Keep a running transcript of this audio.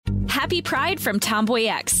Happy Pride from Tomboy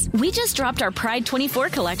X. We just dropped our Pride 24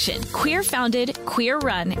 collection. Queer founded, queer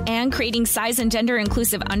run, and creating size and gender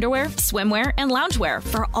inclusive underwear, swimwear, and loungewear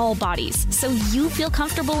for all bodies so you feel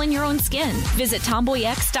comfortable in your own skin. Visit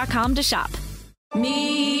tomboyx.com to shop.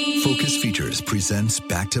 Focus Features presents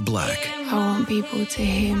Back to Black. I want people to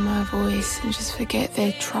hear my voice and just forget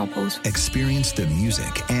their troubles. Experience the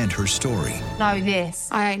music and her story. Know this.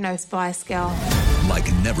 I ain't no Spice Girl.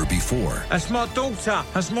 Like never before. That's my daughter.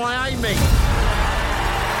 That's my Amy.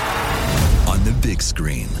 On the big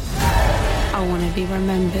screen. I want to be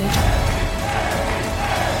remembered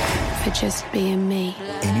for just being me.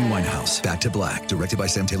 Amy Winehouse, Back to Black. Directed by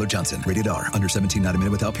Sam Taylor Johnson. Rated R. Under 17, not a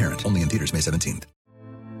minute without parent. Only in theaters May 17th.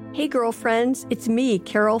 Hey girlfriends, it's me,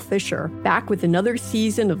 Carol Fisher, back with another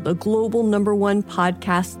season of the global #1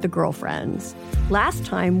 podcast, The Girlfriends. Last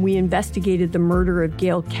time, we investigated the murder of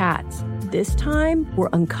Gail Katz. This time, we're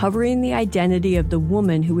uncovering the identity of the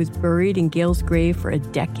woman who was buried in Gail's grave for a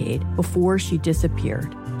decade before she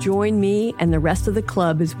disappeared. Join me and the rest of the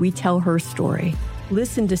club as we tell her story.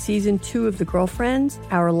 Listen to Season 2 of The Girlfriends,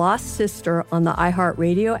 Our Lost Sister on the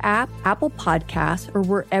iHeartRadio app, Apple Podcasts, or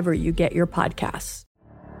wherever you get your podcasts.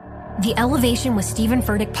 The Elevation with Stephen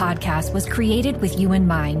Furtick podcast was created with you in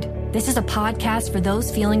mind. This is a podcast for those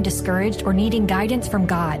feeling discouraged or needing guidance from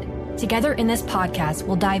God. Together in this podcast,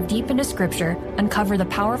 we'll dive deep into Scripture, uncover the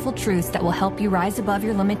powerful truths that will help you rise above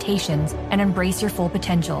your limitations and embrace your full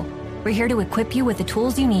potential. We're here to equip you with the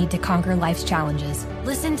tools you need to conquer life's challenges.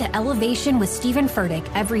 Listen to Elevation with Stephen Furtick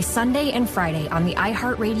every Sunday and Friday on the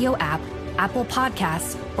iHeartRadio app, Apple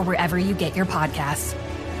Podcasts, or wherever you get your podcasts.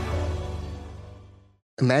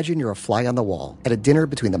 Imagine you're a fly on the wall at a dinner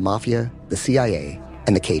between the Mafia, the CIA,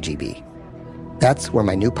 and the KGB. That's where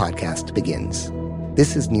my new podcast begins.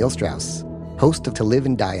 This is Neil Strauss, host of To Live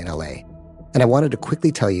and Die in LA, and I wanted to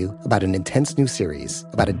quickly tell you about an intense new series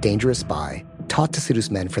about a dangerous spy taught to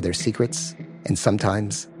seduce men for their secrets and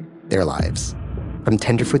sometimes their lives. From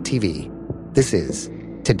Tenderfoot TV, this is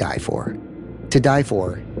To Die For. To Die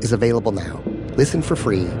For is available now. Listen for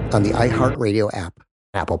free on the iHeartRadio app,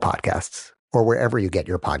 Apple Podcasts, or wherever you get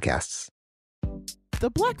your podcasts. The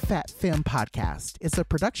Black Fat Femme Podcast is a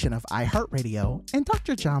production of iHeartRadio and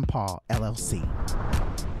Dr. John Paul, LLC.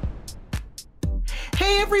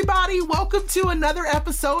 Hey everybody, welcome to another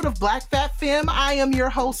episode of Black Fat Femme. I am your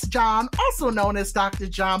host, John, also known as Dr.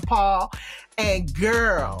 John Paul. And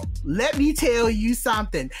girl, let me tell you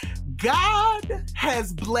something. God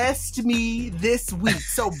has blessed me this week.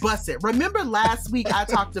 So bust it. Remember last week I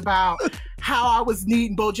talked about how I was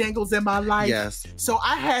needing Bojangles in my life? Yes. So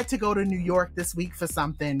I had to go to New York this week for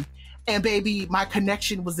something. And baby, my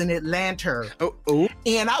connection was in Atlanta. Oh.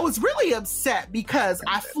 And I was really upset because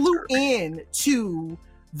I flew in to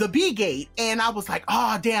the B gate and I was like,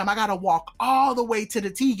 oh damn, I gotta walk all the way to the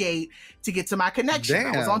T gate to get to my connection.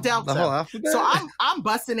 Damn, I was on Delta. the whole alphabet? So I'm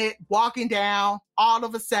busting it, walking down all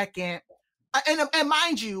of a second. And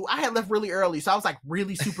mind you, I had left really early, so I was like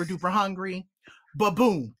really super duper hungry. But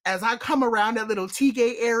boom, as I come around that little T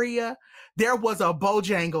gate area, there was a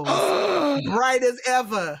Bojangles, bright as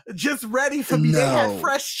ever, just ready for me. No. They had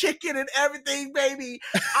fresh chicken and everything, baby.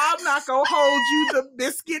 I'm not gonna hold you. The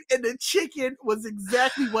biscuit and the chicken was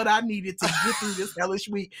exactly what I needed to get through this hellish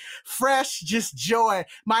week. Fresh, just joy.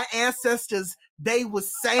 My ancestors, they was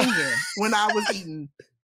singing when I was eating.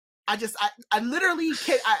 I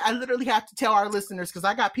literally have to tell our listeners, because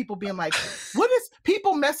I got people being like,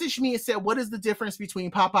 people messaged me and said, what is the difference between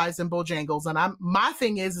Popeyes and Bojangles? And my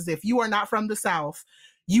thing is if you are not from the South,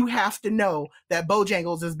 you have to know that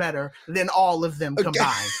Bojangles is better than all of them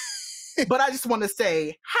combined. But I just want to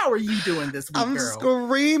say, how are you doing this week, I'm girl?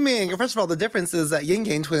 screaming. First of all, the difference is that Yin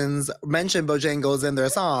Yang Twins mentioned Bojangles in their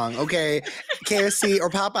song, okay? KFC or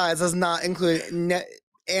Popeyes does not include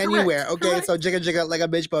anywhere. Correct, okay, correct. so jigga jigga like a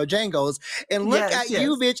bitch Bojangles. And look at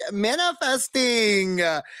you, bitch, manifesting.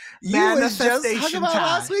 You was just talking about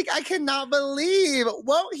last week. I cannot believe.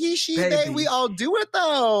 Won't he, she, they, we all do it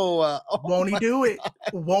though. Won't he do it?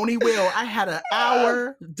 Won't he will? I had an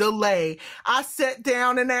hour delay. I sat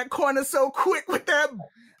down in that corner so quick with that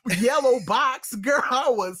yellow box, girl. I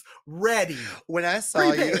was ready. When I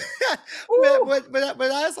saw you,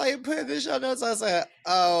 when I saw you put in the show notes, I said,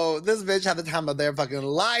 "Oh, this bitch had the time of their fucking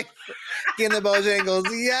life." Getting the Bojangles,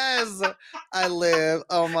 yes, I live.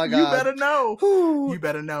 Oh my god, you better know. Whew. You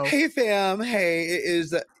better know. Hey fam, hey, it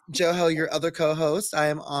is Joe Hill, your other co-host. I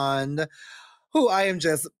am on.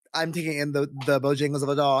 I'm taking in the Bojangles of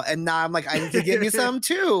it all. And now I'm like, I need to get me some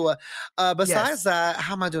too. Besides that,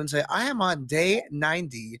 how am I doing today? I am on day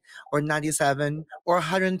 90 or 97 or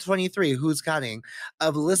 123, who's counting,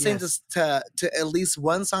 of listening to at least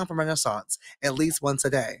one song from Renaissance at least once a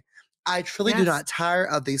day. I truly do not tire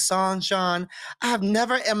of these songs, Sean. I have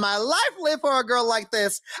never in my life lived for a girl like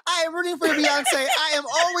this. I am rooting for you, Beyonce. I am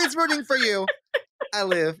always rooting for you. I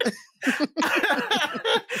live.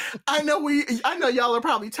 I know y'all are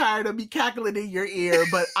probably tired of me cackling in your ear,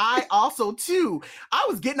 but I also too. I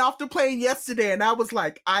was getting off the plane yesterday and I was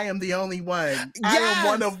like, I am the only one. I am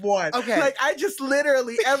one of one. Okay. Like I just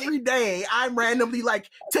literally every day I'm randomly like,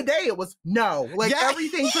 today it was no. Like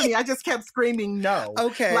everything for me, I just kept screaming no.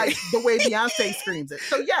 Okay. Like the way Beyonce screams it.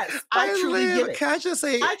 So yes, I truly get it. Can I just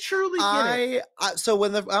say, I truly get it. So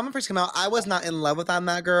when the album first came out, I was not in love with I'm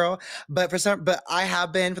That Girl, but I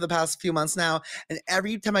have been for the past few months now. And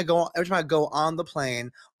every time I go on the plane,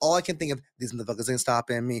 all I can think of, these motherfuckers ain't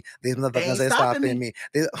stopping me. These motherfuckers ain't stopping me.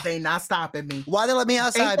 They not stopping me. Why they let me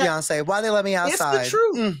outside, Beyonce? Why they let me outside? It's the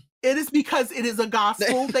truth. It is because it is a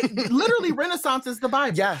gospel. Literally, Renaissance is the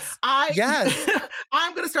Bible. Yes.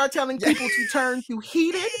 I'm going to start telling people to turn to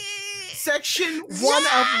Heated, section 1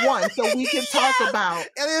 of 1, so we can talk about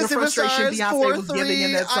the frustration Beyonce was giving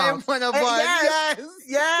in that song. I am one of one.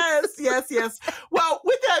 Yes. Well,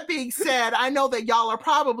 with that being said, I know that y'all are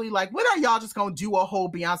probably like, when are y'all just going to do a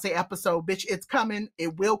whole Beyonce episode? Bitch, it's coming.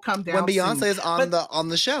 It will come down when Beyonce soon. is on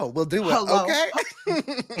the show. We'll do it. Hello? Okay?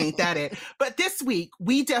 Ain't that it? But this week,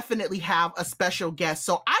 we definitely have a special guest.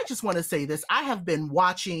 So I just want to say this. I have been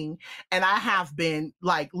watching and I have been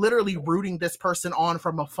like literally rooting this person on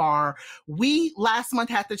from afar. We last month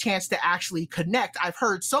had the chance to actually connect. I've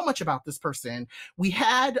heard so much about this person. We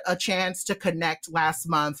had a chance to connect last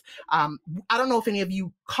month. I don't know if any of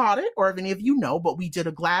you caught it or if any of you know, but we did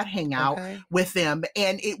a Glad hangout with them.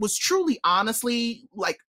 And it was truly, honestly,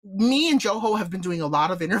 like, me and Joho have been doing a lot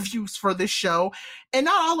of interviews for this show, and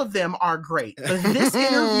not all of them are great. But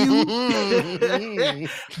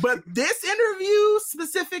this interview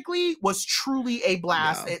specifically was truly a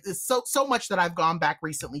blast. Yeah. It's so much that I've gone back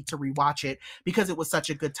recently to rewatch it because it was such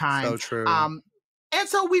a good time. So true. And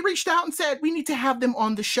so we reached out and said, we need to have them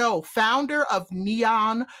on the show. Founder of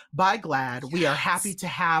Neon by Glad. We are happy to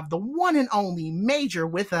have the one and only Major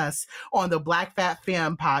with us on the Black Fat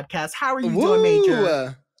Femme podcast. How are you doing,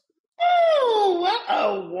 Major? Oh, what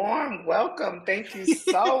a warm welcome. Thank you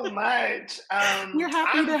so much. We're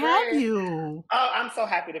happy to have you. Oh, I'm so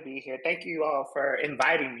happy to be here. Thank you all for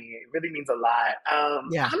inviting me. It really means a lot.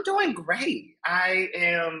 I'm doing great. I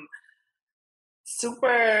am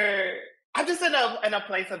I'm just in a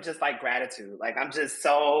place of just like gratitude. Like I'm just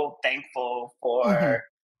so thankful for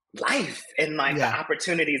life and like the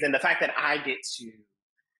opportunities and the fact that I get to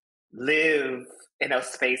live in a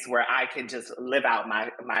space where I can just live out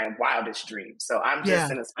my wildest dreams. So I'm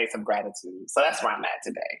just in a space of gratitude. So that's where I'm at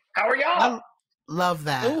today. How are y'all? Love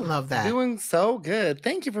that. Ooh, love that. Doing so good.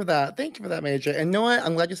 Thank you for that. Thank you for that, Major. And you know what?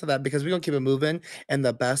 I'm glad you said that because we're going to keep it moving in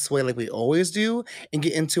the best way like we always do and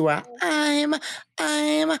get into our I'm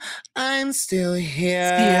still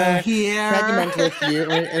here. Segment with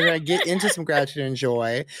you. And I get into some gratitude and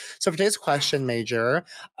joy. So for today's question, Major,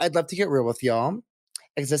 I'd love to get real with y'all.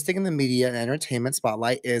 Existing in the media and entertainment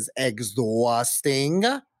spotlight is exhausting.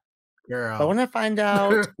 Girl. But I want to find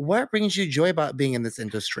out what brings you joy about being in this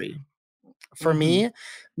industry. For me,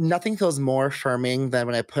 nothing feels more affirming than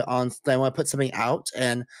when I put something out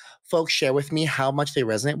and folks share with me how much they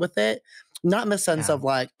resonate with it. Not in the sense of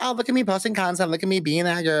like, oh, look at me posting content, look at me being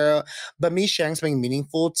that girl, but me sharing something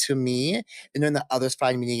meaningful to me and then the others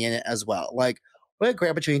find meaning in it as well. Like, what a great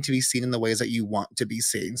opportunity to be seen in the ways that you want to be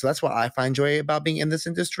seen. So that's what I find joy about being in this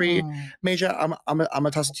industry. Major, I'm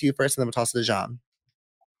gonna toss it to you first, and then we'll toss it to Jean.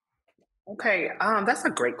 Okay, that's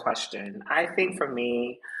a great question. I think for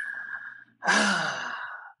me,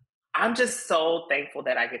 I'm just so thankful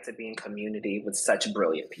that I get to be in community with such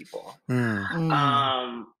brilliant people.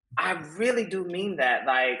 I really do mean that.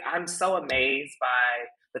 Like, I'm so amazed by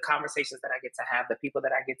the conversations that I get to have, the people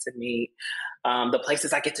that I get to meet, the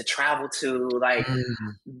places I get to travel to. Like,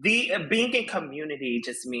 being in community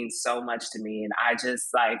just means so much to me. And I just,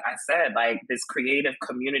 like I said, like this creative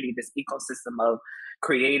community, this ecosystem of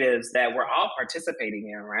creatives that we're all participating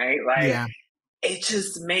in, right? Like, it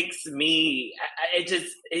just makes me,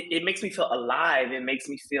 it makes me feel alive. It makes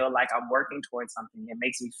me feel like I'm working towards something. It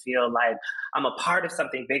makes me feel like I'm a part of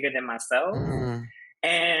something bigger than myself.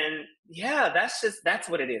 And yeah, that's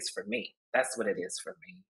what it is for me. That's what it is for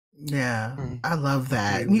me. Yeah, I love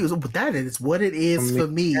that. That is what it is for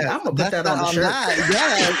me. I'm gonna put that on the shirt.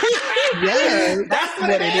 Yes, that's what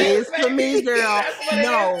it is for me, girl.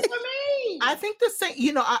 No. I think the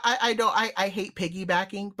same, I hate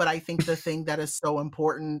piggybacking, but I think the thing that is so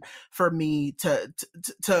important for me to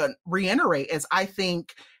reiterate is I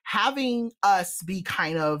think having us be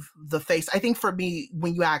kind of the face. I think for me,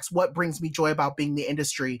 when you ask what brings me joy about being in the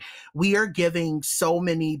industry, we are giving so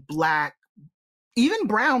many Black, even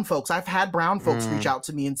brown folks. I've had brown folks reach out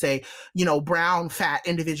to me and say, you know, brown, fat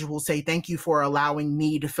individuals say, thank you for allowing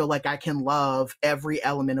me to feel like I can love every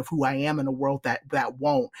element of who I am in a world that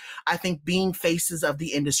won't. I think being faces of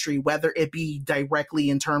the industry, whether it be directly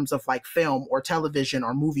in terms of like film or television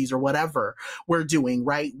or movies or whatever we're doing,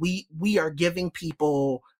 right? We are giving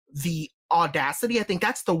people the audacity. I think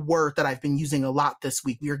that's the word that I've been using a lot this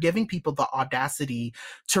week. We are giving people the audacity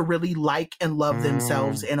to really like and love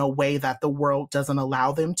themselves in a way that the world doesn't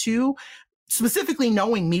allow them to. Specifically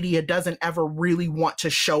knowing media doesn't ever really want to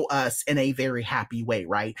show us in a very happy way,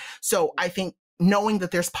 right? So I think knowing that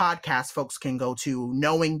there's podcasts folks can go to,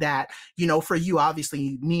 knowing that, you know, for you,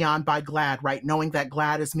 obviously, Neon by GLAAD, right? Knowing that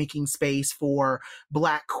GLAAD is making space for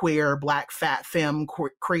Black, queer, Black, fat, femme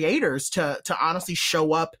creators to honestly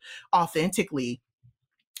show up authentically.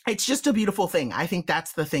 It's just a beautiful thing. I think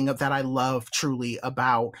that's the thing that I love truly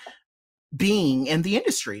about being in the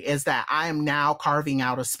industry, is that I am now carving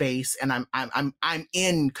out a space, and I'm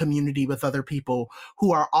in community with other people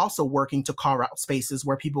who are also working to carve out spaces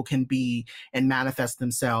where people can be and manifest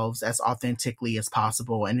themselves as authentically as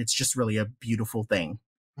possible. And it's just really a beautiful thing.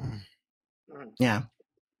 Yeah.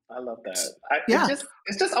 I love that.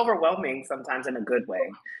 It's just overwhelming sometimes in a good way.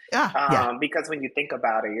 Because when you think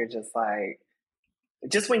about it, you're just like,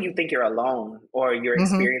 just when you think you're alone or you're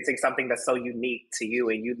experiencing something that's so unique to you,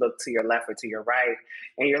 and you look to your left or to your right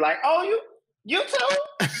and you're like, oh, you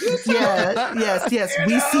too? You too? Yes.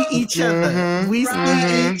 We see each other. We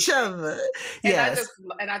see each other. Yes.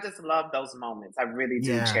 And I just love those moments. I really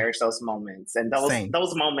do cherish those moments. And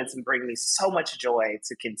those moments bring me so much joy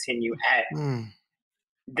to continue at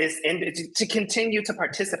to continue to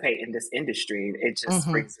participate in this industry. It just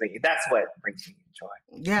brings me, that's what brings me joy.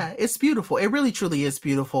 Yeah, it's beautiful. It really truly is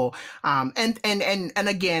beautiful. And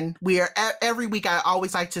again, we are every week. I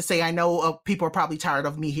always like to say, I know people are probably tired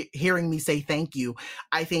of me hearing me say thank you.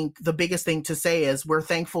 I think the biggest thing to say is we're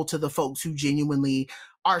thankful to the folks who genuinely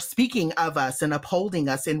are speaking of us and upholding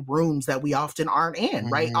us in rooms that we often aren't in,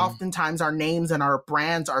 right? Oftentimes our names and our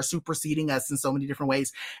brands are superseding us in so many different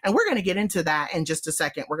ways. And we're going to get into that in just a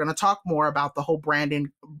second. We're going to talk more about the whole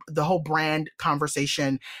brand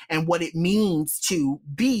conversation and what it means to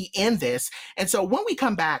be in this. And so when we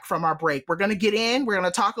come back from our break, we're going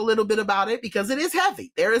to talk a little bit about it, because it is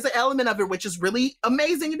heavy. There is an element of it which is really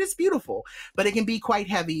amazing and it's beautiful, but it can be quite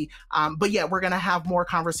heavy. But yeah, we're going to have more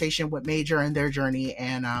conversation with Major and their journey.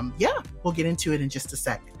 And we'll get into it in just a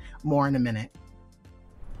sec. More in a minute.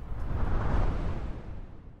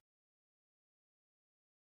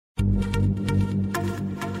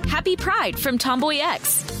 Happy Pride from Tomboy X,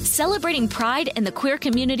 celebrating pride in the queer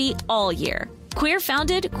community all year. Queer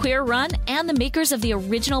founded, queer run, and the makers of the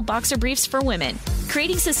original boxer briefs for women,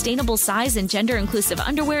 creating sustainable size and gender inclusive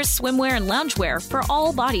underwear, swimwear, and loungewear for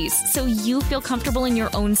all bodies so you feel comfortable in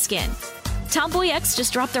your own skin. Tomboy X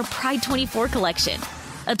just dropped their Pride 24 collection.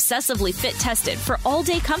 Obsessively fit tested for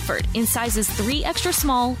all-day comfort in sizes 3 extra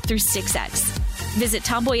small through 6X. Visit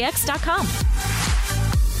tomboyx.com.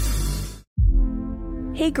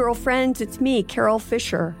 Hey girlfriends, it's me, Carol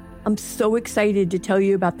Fisher. I'm so excited to tell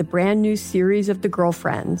you about the brand new series of The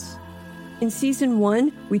Girlfriends. In season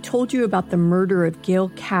 1, we told you about the murder of Gail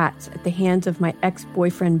Katz at the hands of my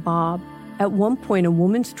ex-boyfriend Bob. At one point, a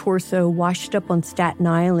woman's torso washed up on Staten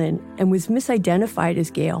Island and was misidentified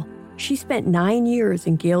as Gail. She spent 9 years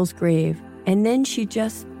in Gail's grave, and then she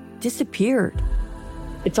just disappeared.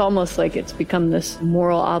 It's almost like it's become this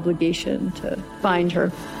moral obligation to find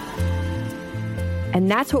her. And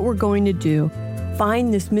that's what we're going to do.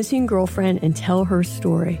 Find this missing girlfriend and tell her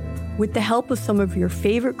story. With the help of some of your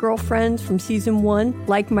favorite girlfriends from season 1,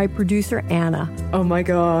 like my producer, Anna. Oh my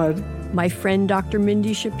God. My friend, Dr.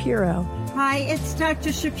 Mindy Shapiro. Hi, it's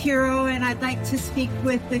Dr. Shapiro, and I'd like to speak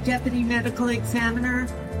with the Deputy Medical Examiner.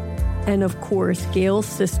 And of course, Gail's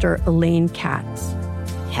sister, Elaine Katz.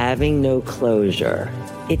 Having no closure,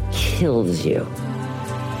 it kills you.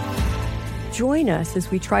 Join us as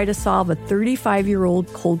we try to solve a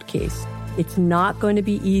 35-year-old cold case. It's not going to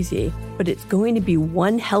be easy, but it's going to be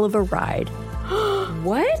one hell of a ride.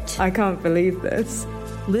 What? I can't believe this.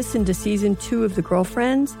 Listen to season 2 of The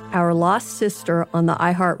Girlfriends, Our Lost Sister on the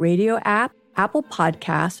iHeartRadio app, Apple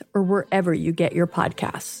Podcasts, or wherever you get your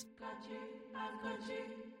podcasts.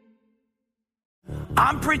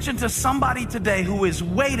 I'm preaching to somebody today who is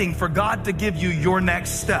waiting for God to give you your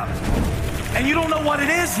next step. And you don't know what it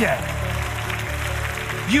is yet.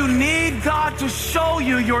 You need God to show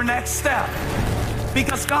you your next step.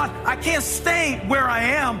 Because God, I can't stay where I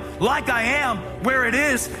am, like I am, where it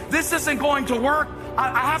is. This isn't going to work.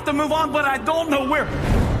 I have to move on, but I don't know where.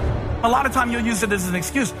 A lot of time you'll use it as an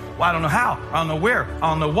excuse. Well, I don't know how. I don't know where. I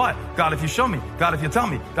don't know what. God, if you show me. God, if you tell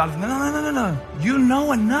me. God, if... No. You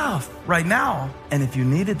know enough right now. And if you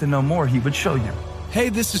needed to know more, he would show you. Hey,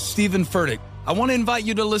 this is Stephen Furtick. I want to invite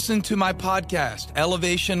you to listen to my podcast,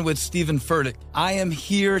 Elevation with Stephen Furtick. I am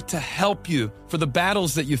here to help you for the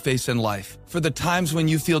battles that you face in life, for the times when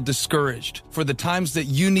you feel discouraged, for the times that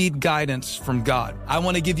you need guidance from God. I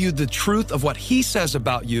want to give you the truth of what he says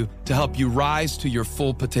about you to help you rise to your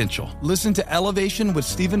full potential. Listen to Elevation with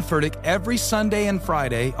Stephen Furtick every Sunday and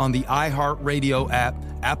Friday on the iHeartRadio app,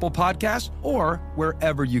 Apple Podcasts, or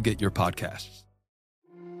wherever you get your podcasts.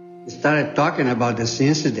 We started talking about this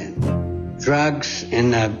incident. Drugs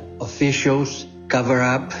and officials cover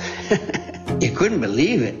up. You couldn't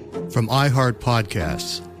believe it. From iHeart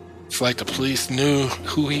Podcasts. It's like the police knew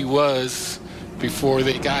who he was before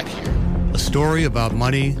they got here. A story about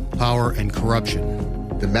money, power, and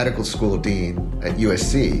corruption. The medical school dean at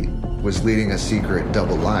USC was leading a secret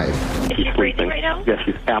double life. Is she breathing right now? Yes,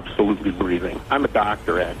 she's absolutely breathing. I'm a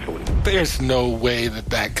doctor, actually. There's no way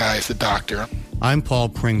that guy's a doctor. I'm Paul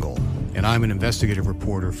Pringle, and I'm an investigative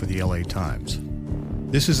reporter for the LA Times.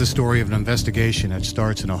 This is the story of an investigation that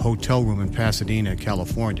starts in a hotel room in Pasadena,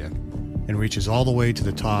 California, and reaches all the way to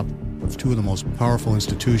the top of two of the most powerful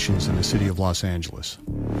institutions in the city of Los Angeles.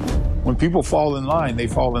 When people fall in line, they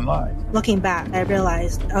fall in line. Looking back, I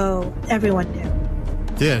realized, everyone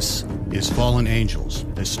knew. This is Fallen Angels,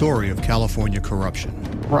 a story of California corruption.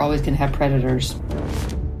 We're always going to have predators.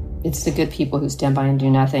 It's the good people who stand by and do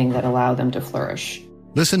nothing that allow them to flourish.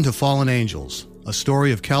 Listen to Fallen Angels, a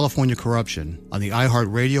story of California corruption on the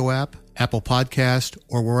iHeartRadio app, Apple Podcast,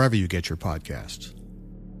 or wherever you get your podcasts.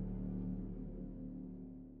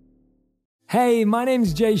 Hey, my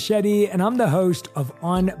name's Jay Shetty, and I'm the host of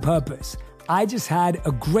On Purpose. I just had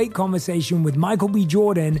a great conversation with Michael B.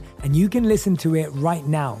 Jordan, and you can listen to it right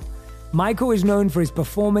now. Michael is known for his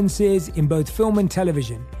performances in both film and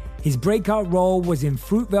television. His breakout role was in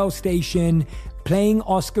Fruitvale Station, playing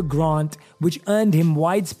Oscar Grant, which earned him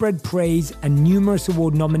widespread praise and numerous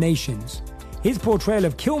award nominations. His portrayal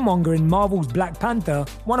of Killmonger in Marvel's Black Panther,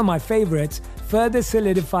 one of my favorites, further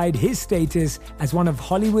solidified his status as one of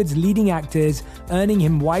Hollywood's leading actors, earning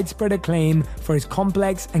him widespread acclaim for his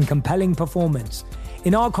complex and compelling performance.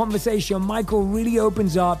 In our conversation, Michael really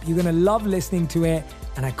opens up. You're going to love listening to it,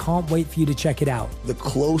 and I can't wait for you to check it out. The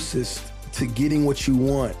closest to getting what you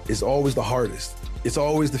want is always the hardest. It's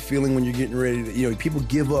always the feeling when you're getting ready to, people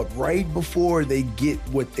give up right before they get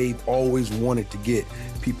what they've always wanted to get.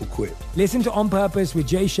 People quit. Listen to On Purpose with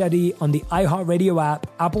Jay Shetty on the iHeartRadio app,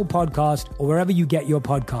 Apple Podcast, or wherever you get your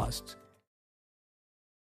podcasts.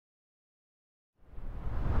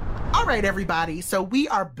 All right, everybody. So we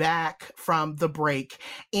are back from the break,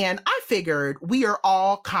 and I figured we are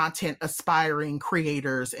all content aspiring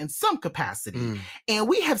creators in some capacity. And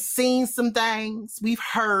we have seen some things, we've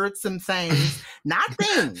heard some things, not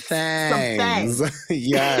things, Thanks. some things.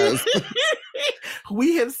 Yes.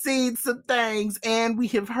 We have seen some things and we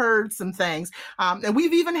have heard some things. And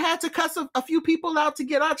we've even had to cuss a few people out to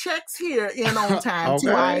get our checks here in on time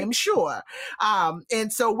too, I am sure.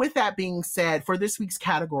 And so with that being said, for this week's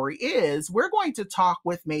category we're going to talk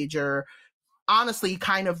with Major, honestly,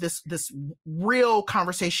 kind of this real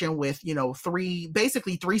conversation with,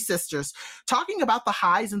 three sisters talking about the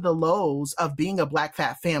highs and the lows of being a Black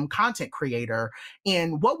Fat Femme content creator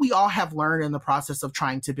and what we all have learned in the process of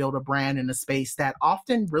trying to build a brand in a space that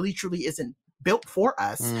often really truly isn't built for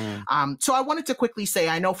us. So I wanted to quickly say,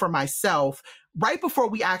 I know for myself, right before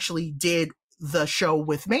we actually did the show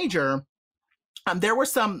with Major, there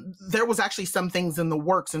was actually some things in the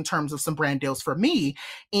works in terms of some brand deals for me.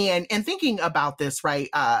 And thinking about this, right,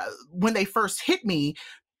 when they first hit me,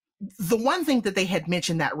 the one thing that they had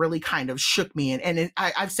mentioned that really kind of shook me, and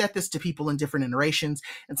I've said this to people in different iterations,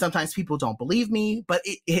 and sometimes people don't believe me, but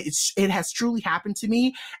it has truly happened to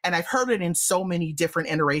me. And I've heard it in so many different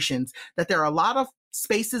iterations that there are a lot of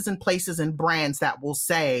spaces and places and brands that will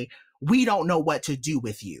say, we don't know what to do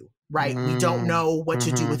with you. Right. We don't know what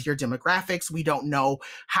to do with your demographics. We don't know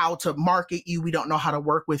how to market you. We don't know how to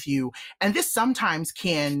work with you. And this sometimes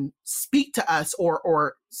can speak to us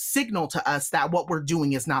or signal to us that what we're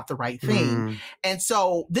doing is not the right thing. And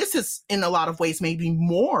so this is in a lot of ways maybe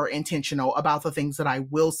more intentional about the things that I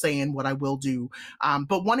will say and what I will do.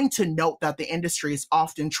 But wanting to note that the industry is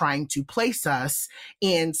often trying to place us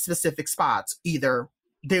in specific spots, either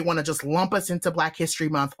they want to just lump us into Black History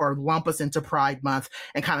Month or lump us into Pride Month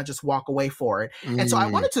and kind of just walk away for it. And so I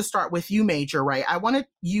wanted to start with you, Major, right? I wanted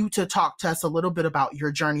you to talk to us a little bit about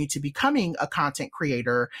your journey to becoming a content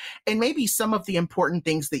creator and maybe some of the important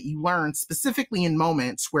things that you learned, specifically in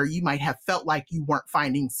moments where you might have felt like you weren't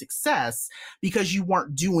finding success because you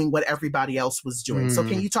weren't doing what everybody else was doing. So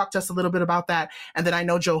can you talk to us a little bit about that? And then I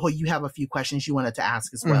know, Joho, you have a few questions you wanted to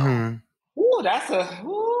ask as well. Ooh,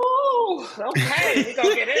 okay, we're going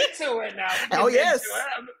to get into it now. Oh, yes.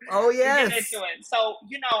 Get into it. So,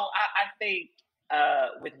 I think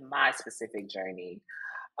with my specific journey,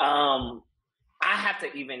 I have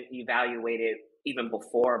to even evaluate it even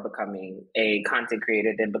before becoming a content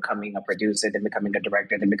creator, then becoming a producer, then becoming a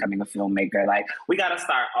director, then becoming a filmmaker. Like, we got to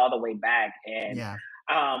start all the way back. And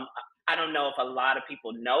I don't know if a lot of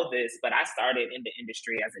people know this, but I started in the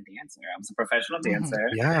industry as a dancer. I was a professional dancer.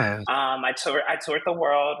 I toured the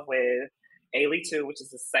world with Ailey 2, which is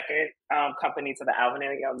the second company to the Alvin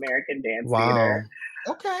Ailey American Dance Theater.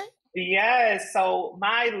 Okay. Yes. So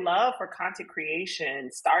my love for content creation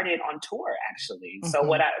started on tour, actually. So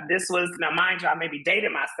this was, now mind you, I may be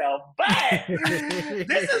dating myself, but this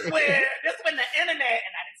is when the internet,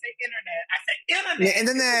 and I didn't say internet, I said internet.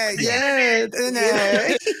 Internet.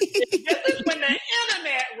 This is when the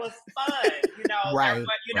internet was fun, Right.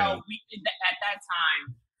 But, at that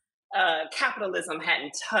time, capitalism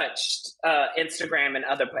hadn't touched Instagram and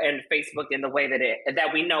Facebook in the way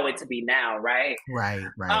that we know it to be now, right? Right.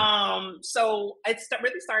 So it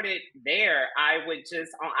really started there. I would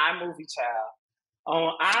just on iMovie, child.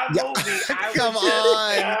 On iMovie, Come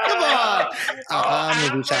on,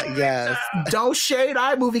 iMovie, child. Yes. Don't shade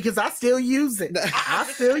iMovie because I still use it. I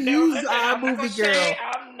still use iMovie, girl.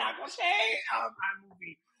 I'm not gonna shade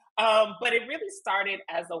iMovie. But it really started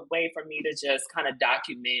as a way for me to just kind of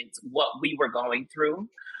document what we were going through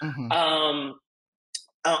on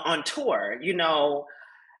tour.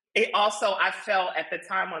 It also, I felt at the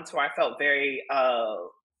time on tour, I felt very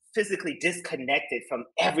physically disconnected from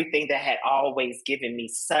everything that had always given me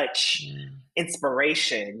such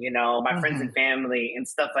inspiration, my friends and family and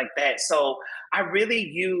stuff like that. So I really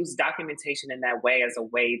use documentation in that way as a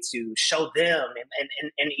way to show them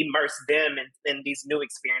and immerse them in these new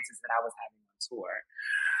experiences that I was having on tour.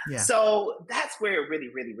 Yeah. So that's where it really,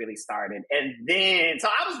 really, really started. And then, so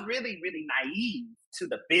I was really, really naive to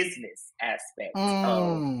the business aspect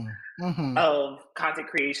of content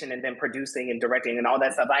creation and then producing and directing and all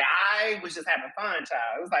that stuff. Like, I was just having fun,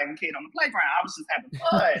 child. It was like a kid on the playground. I was just having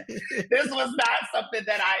fun. This was not something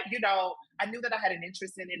that I knew that I had an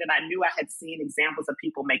interest in it, and I knew I had seen examples of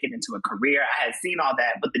people make it into a career. I had seen all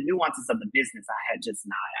that, but the nuances of the business, I had just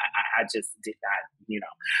not. I just did not,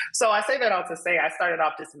 So I say that all to say I started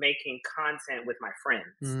off just making content with my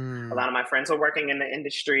friends. A lot of my friends were working in the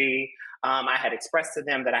industry. I had expressed to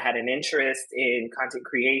them that I had an interest in content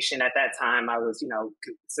creation. At that time, I was,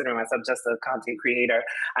 considering myself just a content creator.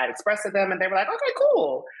 I had expressed to them and they were like, okay,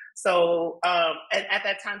 cool. So at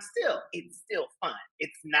that time, it's still fun.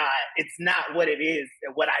 It's not what it is,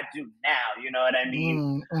 what I do now. You know what I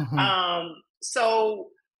mean?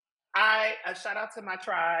 So I shout out to my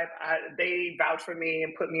tribe. They vouched for me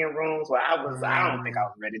and put me in rooms where I don't think I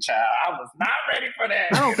was ready, child. I was not ready for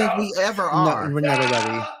that. I don't think we ever are. No, we're never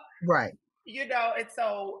ready. Right. And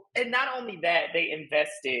not only that, they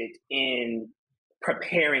invested in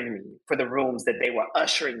preparing me for the rooms that they were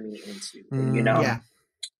ushering me into, Yeah.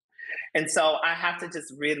 And so I have to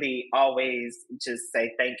just really always just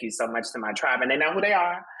say thank you so much to my tribe, and they know who they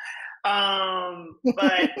are.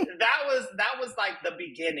 But that was like the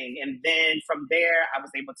beginning, and then from there I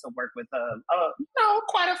was able to work with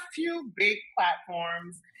quite a few big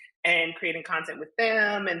platforms and creating content with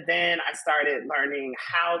them. And then I started learning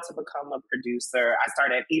how to become a producer. I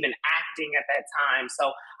started even acting at that time.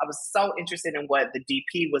 So I was so interested in what the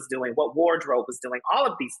DP was doing, what wardrobe was doing, all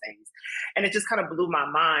of these things. And it just kind of blew my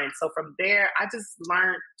mind. So from there, I just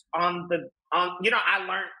learned I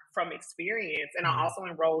learned from experience, and I also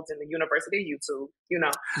enrolled in the University of YouTube.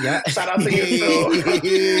 Yeah. Shout out to YouTube.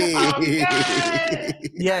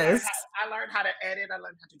 Yes. I learned how to edit. I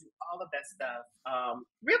learned how to do all of that stuff.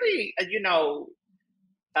 Really,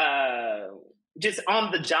 just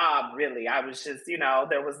on the job. Really, I was just, I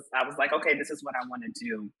was like, okay, this is what I want to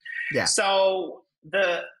do. Yeah. So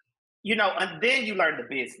and then you learn the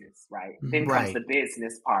business, right? Then comes the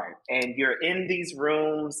business part. And you're in these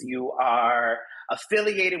rooms, you are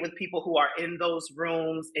affiliated with people who are in those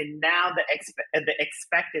rooms, and now the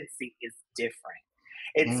expectancy is different.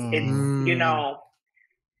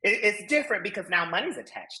 It's it's different because now money's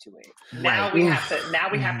attached to it. Now we have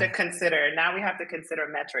to consider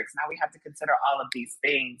metrics. Now we have to consider all of these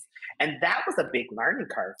things. And that was a big learning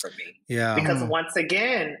curve for me. Yeah. Because once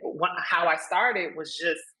again, how I started was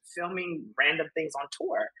just filming random things on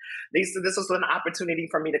tour. This was an opportunity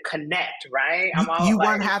for me to connect, right? You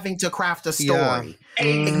weren't having to craft a story. Yeah.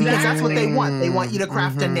 Exactly. Because that's what they want. They want you to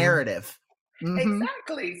craft a narrative.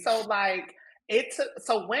 Exactly. So like,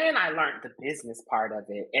 so when I learned the business part of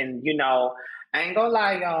it, and I ain't gonna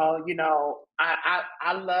lie, y'all,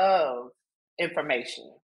 I love information.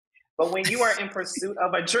 But when you are in pursuit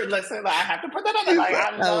of a dream, listen, I have to put that on there. Like,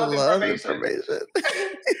 I love information.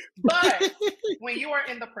 But when you are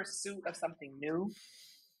in the pursuit of something new,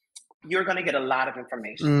 you're gonna get a lot of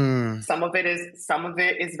information. Some of it is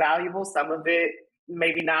valuable, some of it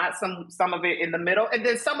maybe not, some of it in the middle, and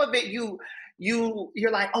then some of it you're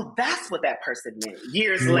like, oh, that's what that person meant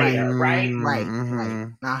years later, right? Right.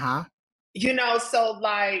 So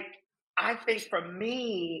like, I think for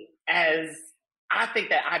me, I think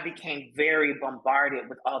that I became very bombarded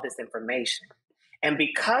with all this information. And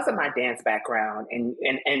because of my dance background and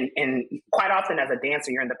quite often as a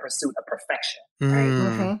dancer, you're in the pursuit of perfection,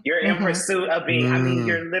 right? You're in pursuit of being,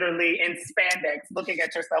 you're literally in spandex looking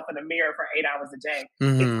at yourself in the mirror for 8 hours a day.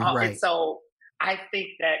 And so I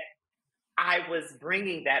think that I was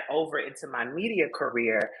bringing that over into my media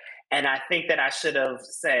career. And I think that I should have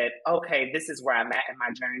said, okay, this is where I'm at in my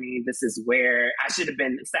journey. This is where I should have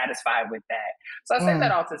been satisfied with that. So I say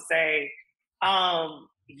that all to say, I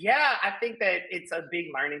think that it's a big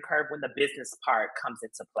learning curve when the business part comes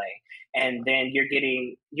into play. And then you're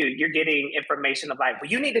getting information of like, well,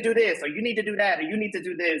 you need to do this, or you need to do that, or you need to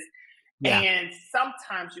do this. Yeah. And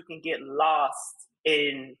sometimes you can get lost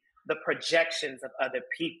in the projections of other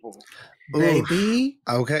people. Baby.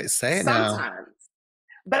 Okay, say it now. Sometimes.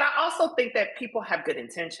 But I also think that people have good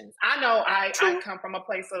intentions. I know I come from a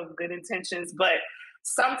place of good intentions, but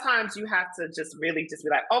sometimes you have to just really just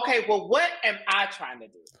be like, okay, well, what am I trying to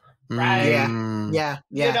do? Right? Yeah.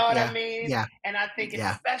 You know what I mean? Yeah. And I think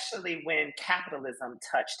especially when capitalism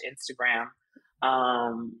touched Instagram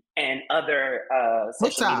and other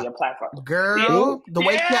social media platforms. Girl, the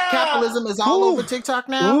way capitalism is all over TikTok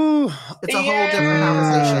now, it's a whole different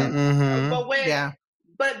conversation. But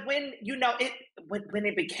when when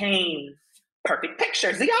it became perfect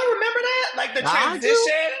pictures, do y'all remember that? Like the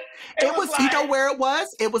transition? It was like, you know where it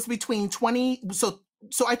was? It was between so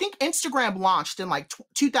I think Instagram launched in like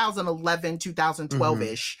 2011,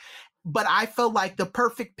 2012-ish. But I feel like the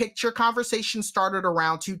perfect picture conversation started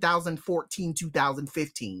around 2014,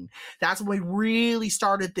 2015. That's when we really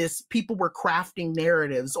started this. People were crafting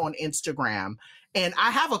narratives on Instagram. And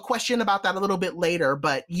I have a question about that a little bit later,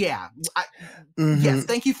 but yes,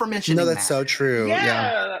 thank you for mentioning that. No, that's so true.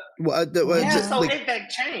 Yeah. So that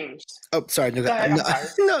changed. Oh, sorry. No, sorry.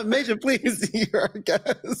 No, Major, please. You're our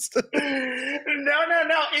guest. No.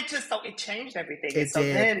 It changed everything. So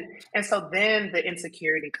then the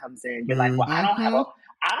insecurity comes in. You're like, well, I don't have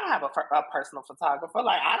a personal photographer.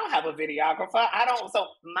 Like, I don't have a videographer. So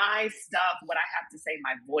my stuff, what I have to say,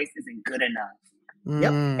 my voice isn't good enough.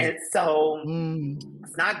 Yep. And so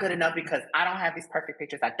it's not good enough because I don't have these perfect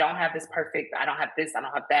pictures. I don't have this perfect. I don't have this. I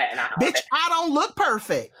don't have that. And I don't look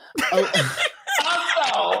perfect. Also,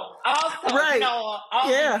 right. All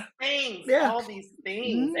these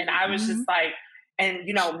things. And I was just like, and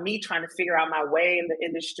me trying to figure out my way in the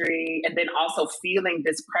industry, and then also feeling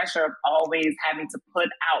this pressure of always having to put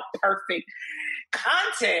out perfect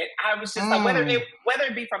content. I was just like, whether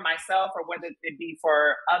it be for myself or whether it be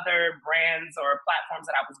for other brands or platforms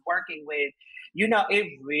that I was working with,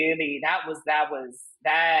 it really that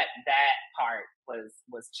part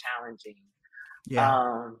was challenging.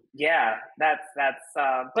 But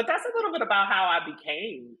that's a little bit about how I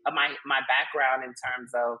became my background in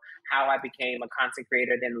terms of how I became a content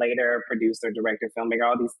creator, then later producer, director, filmmaker.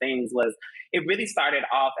 All these things it really started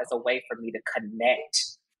off as a way for me to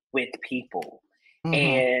connect with people.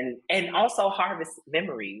 And also harvest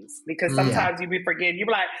memories, because sometimes you be forgetting. You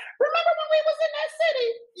be like, remember when we was in that city?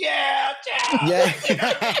 Yeah, child. Yeah.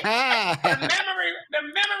 the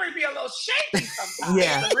memory be a little shaky sometimes.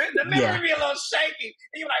 Yeah. The memory be a little shaky.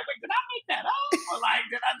 And you're like, wait, did I make that up? Or like,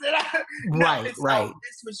 did I? Right. This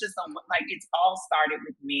was just it's all started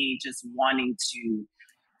with me just wanting to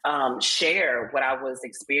share what I was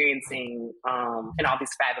experiencing in all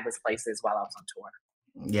these fabulous places while I was on tour.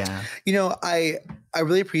 Yeah. You know, I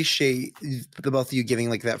really appreciate the both of you giving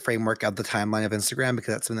like that framework of the timeline of Instagram,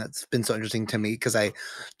 because that's something that's been so interesting to me, because I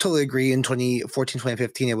totally agree. In 2014,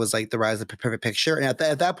 2015, it was like the rise of the perfect picture. And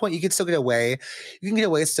at that point, you could still get away. You can get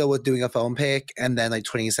away still with doing a phone pic. And then like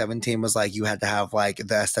 2017 was like you had to have like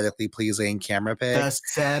the aesthetically pleasing camera pic. The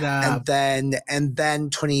setup. And then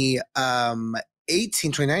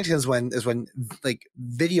 2019 is when like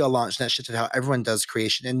video launched, and that shifted how everyone does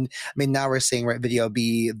creation. And I mean, now we're seeing video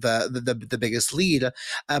be the biggest lead.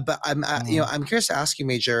 But I'm I'm curious to ask you,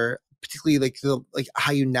 Major, particularly like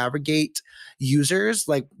how you navigate users.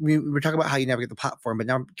 Like we're talking about how you navigate the platform, but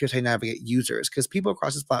now I'm curious how you navigate users, because people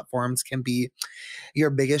across these platforms can be your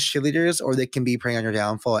biggest cheerleaders, or they can be preying on your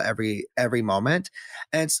downfall at every moment.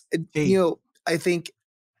 And I think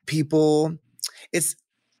people, it's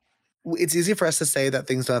easy for us to say that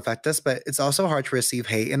things don't affect us, but it's also hard to receive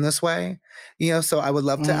hate in this way, so I would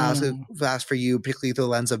love to ask for you, particularly through the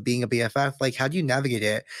lens of being a BFF, like, how do you navigate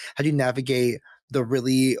it? How do you navigate the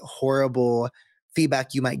really horrible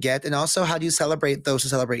feedback you might get? And also, how do you celebrate those who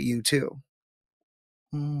celebrate you too?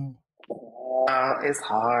 It's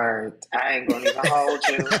hard. I ain't gonna even hold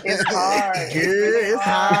you. It's hard. It's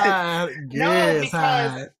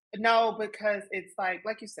hard. No, because it's like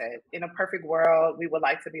you said, in a perfect world, we would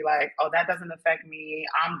like to be like, oh, that doesn't affect me.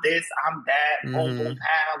 I'm this, I'm that, boom, boom,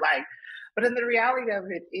 pow. Like, but then the reality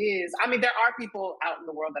of it is, I mean, there are people out in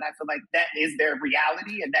the world that I feel like that is their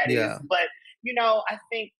reality, and that is, but I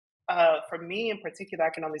think for me in particular, I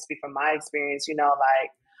can only speak from my experience,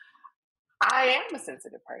 like, I am a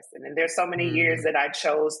sensitive person, and there's so many years that I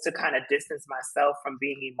chose to kind of distance myself from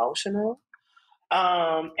being emotional.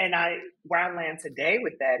 And where I land today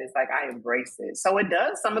with that is like, I embrace it. So it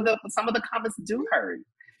does. Some of the comments do hurt.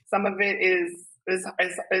 Some of it is some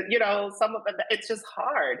of it, it's just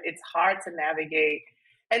hard. It's hard to navigate.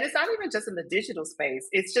 And it's not even just in the digital space.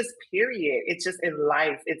 It's just period. It's just in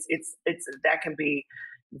life. It's that can be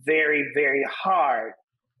very, very hard.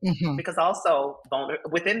 Mm-hmm. Because also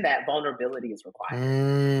within that, vulnerability is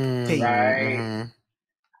required. Right?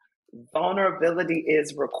 Vulnerability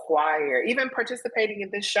is required. Even participating in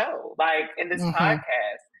this show, like in this podcast,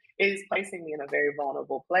 is placing me in a very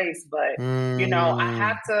vulnerable place. But I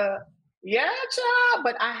have to,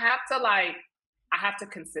 but I have to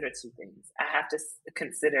consider two things. I have to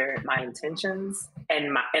consider my intentions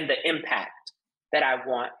and the impact that I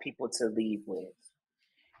want people to leave with.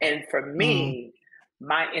 And for me,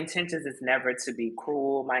 my intentions is never to be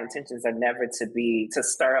cruel. My intentions are never to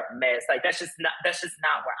stir up mess. Like that's just not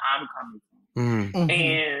where I'm coming from.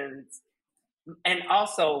 And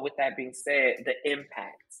also, with that being said, the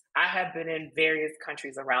impact. I have been in various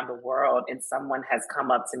countries around the world, and someone has come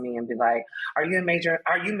up to me and be like, Are you Major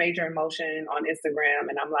Emotion on Instagram?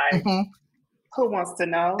 And I'm like, who wants to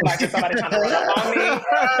know? Like, is somebody trying to run up on me?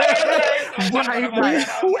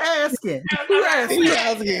 Who asking? Who asking? Who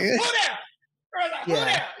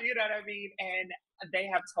there? You know what I mean? And they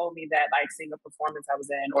have told me that, like, seeing a performance I was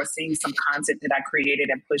in or seeing some content that I created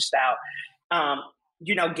and pushed out,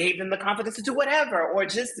 gave them the confidence to do whatever, or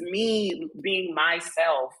just me being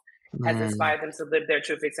myself has inspired them to live their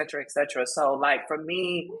truth, et cetera, et cetera. So, like, for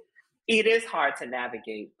me, it is hard to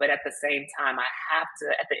navigate, but at the same time, at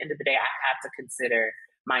the end of the day, I have to consider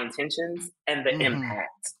my intentions and the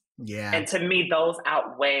impact. Yeah. And to me, those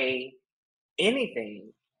outweigh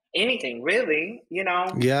anything really,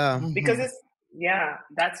 Yeah. Because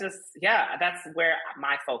that's where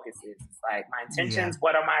my focus is. It's like my intentions,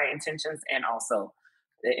 what are my intentions, and also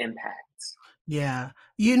the impact. Yeah.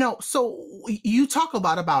 So you talk a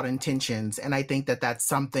lot about intentions, and I think that that's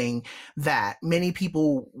something that many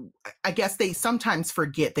people, I guess they sometimes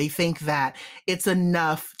forget. They think that it's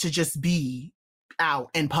enough to just be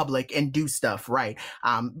out in public and do stuff, right?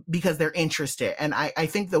 Because they're interested. And I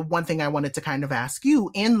think the one thing I wanted to kind of ask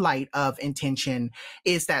you in light of intention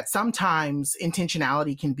is that sometimes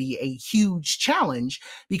intentionality can be a huge challenge,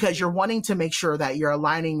 because you're wanting to make sure that you're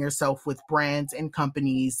aligning yourself with brands and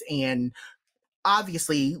companies, and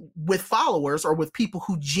obviously with followers or with people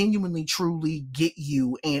who genuinely truly get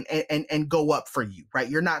you and go up for you, right?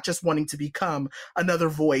 You're not just wanting to become another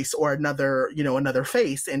voice or another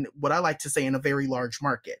face, and what I like to say, in a very large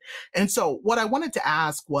market. And so what I wanted to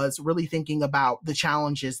ask was really thinking about the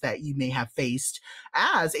challenges that you may have faced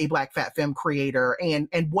as a Black Fat Femme creator, and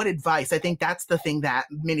what advice. I think that's the thing that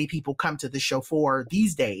many people come to the show for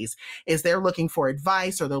these days, is they're looking for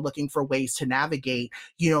advice, or they're looking for ways to navigate,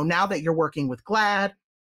 now that you're working with GLAAD,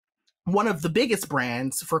 one of the biggest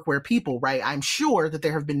brands for queer people, right? I'm sure that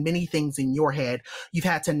there have been many things in your head you've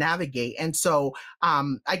had to navigate. And so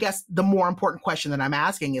I guess the more important question that I'm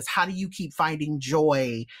asking is, how do you keep finding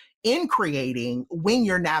joy in creating when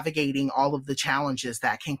you're navigating all of the challenges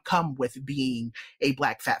that can come with being a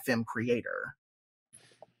Black fat femme creator?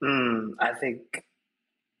 I think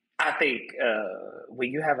when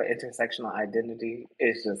you have an intersectional identity,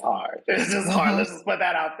 it's just hard. It's just hard. Let's just put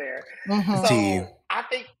that out there. So I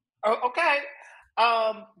think, okay.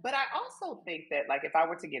 But I also think that, like, if I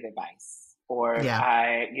were to give advice, or if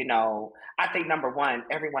I think number one,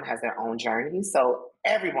 everyone has their own journey. So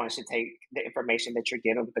everyone should take the information that you're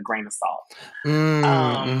getting with a grain of salt.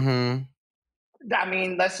 I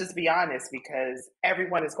mean, let's just be honest, because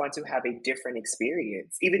everyone is going to have a different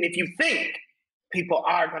experience. Even if you think people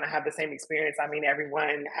are going to have the same experience, I mean,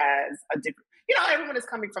 everyone has a different, everyone is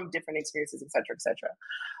coming from different experiences, et cetera, et cetera.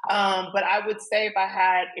 But I would say, if I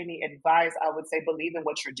had any advice, I would say believe in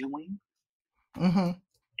what you're doing.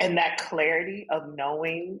 And that clarity of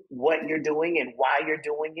knowing what you're doing and why you're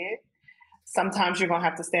doing it. Sometimes you're going to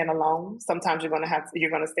have to stand alone. Sometimes you're going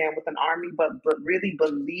to stand with an army, but really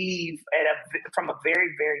believe from a very,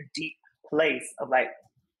 very deep place of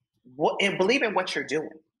and believe in what you're doing.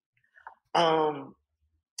 A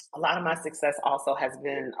lot of my success also has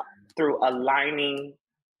been through aligning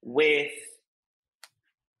with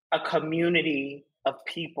a community of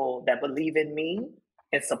people that believe in me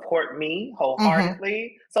and support me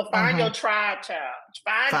wholeheartedly. So find your tribe,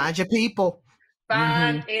 child. Find your people.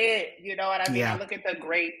 Find it. You know what I mean? Yeah. I look at the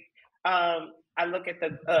great. I look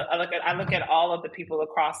at all of the people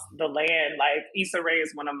across the land. Like Issa Rae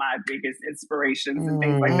is one of my biggest inspirations and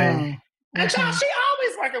things like that. And child, she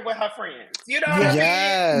always working with her friends. You know what I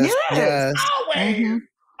mean? Yes. Always.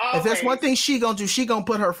 If there's one thing she gonna do, she gonna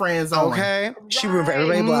put her friends on. Okay. She root for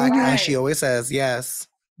everybody Black, and she always says yes.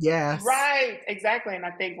 Yes. Right. Exactly. And I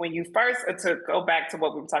think when you first, to go back to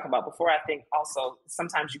what we were talking about before, I think also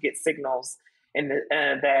sometimes you get signals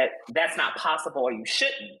that that's not possible or you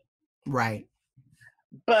shouldn't. Right.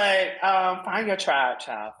 But find your tribe,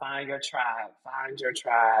 child. Find your tribe. Find your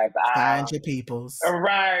tribe. Find your peoples.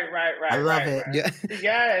 Right. I love it. Right. Yeah.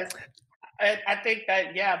 Yes. I think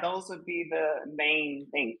that, those would be the main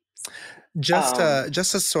things. Just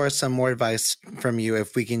to source some more advice from you,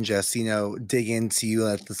 if we can just, dig into you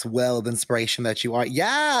at this well of inspiration that you are.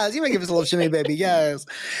 Yes, you might give us a little shimmy, baby. Yes.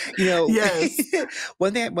 Yes.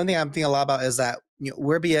 one thing I'm thinking a lot about is that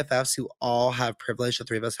we're BFFs who all have privilege. The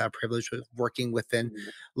three of us have privilege with working within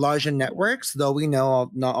larger networks, though we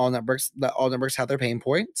know not all networks have their pain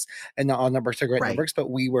points, and not all networks are great networks,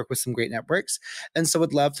 but we work with some great networks. And so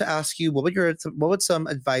would love to ask you, what would some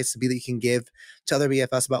advice be that you can give to other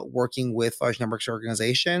BFFs about working with large networks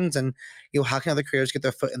organizations, and how can other creators get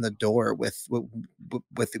their foot in the door with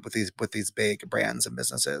these big brands and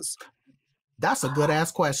businesses? That's a good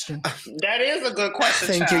ass question. That is a good question.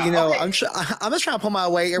 Thank you. Okay. I'm just trying to pull my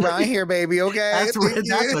weight around here, baby. Okay, that's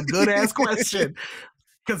a good ass question.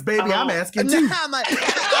 Because baby, I'm asking too. I'm like,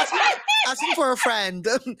 asking for a friend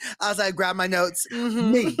as I grab my notes.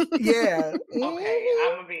 Me, yeah.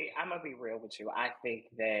 Okay, I'm gonna be real with you. I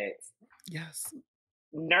think that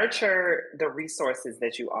nurture the resources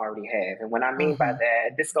that you already have. And what I mean by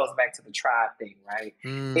that, this goes back to the tribe thing, right?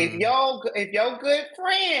 If your good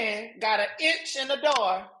friend got an inch in the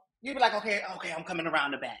door, you be like, okay, I'm coming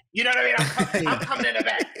around the back. You know what I mean? I'm coming in the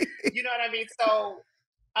back. You know what I mean? So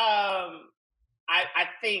I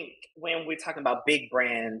think when we're talking about big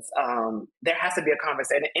brands, there has to be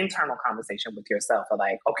an internal conversation with yourself of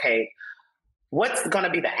like, okay, what's going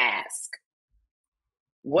to be the ask?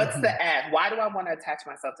 What's the ask? Why do I want to attach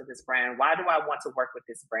myself to this brand? Why do I want to work with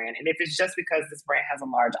this brand? And if it's just because this brand has a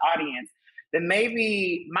large audience, then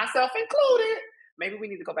maybe, myself included, maybe we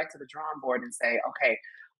need to go back to the drawing board and say, okay,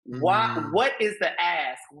 what is the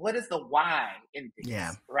ask? What is the why in this?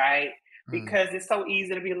 Yeah. Right? Because it's so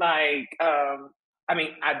easy to be like,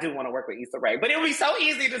 I do want to work with Issa Rae, but it would be so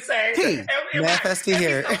easy to say. Manifesting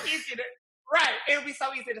here. It would be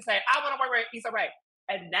so easy to say, I want to work with Issa Rae.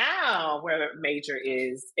 And now where Major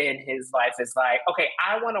is in his life is like, okay,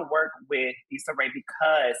 I want to work with Issa Rae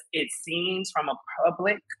because it seems from a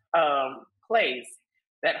public place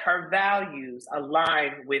that her values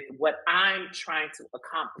align with what I'm trying to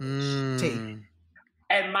accomplish.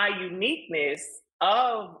 And my uniqueness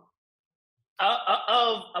of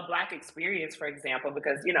a Black experience, for example,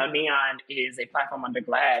 because, Neon is a platform under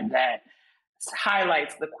GLAAD that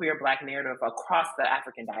highlights the queer Black narrative across the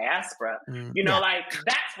African diaspora.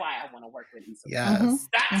 That's why I want to work with Issa. Yes.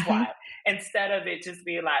 That's why. Instead of it just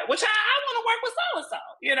being like, which I want to work with so-and-so.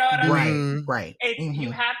 You know what I mean? Right.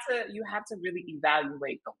 You have to really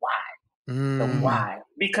evaluate the why. The why.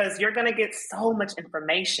 Because you're going to get so much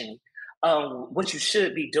information on what you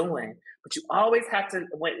should be doing. But you always have to,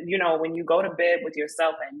 when you go to bed with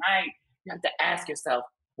yourself at night, you have to ask yourself,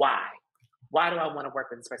 why? Why do I want to work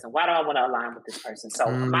with this person? Why do I want to align with this person? So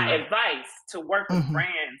my advice to work with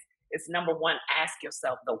brands is, number one, ask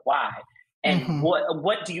yourself the why. And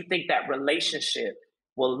what do you think that relationship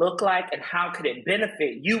will look like, and how could it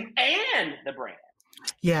benefit you and the brand?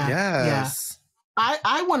 Yeah. Yes.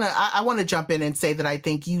 I want to jump in and say that I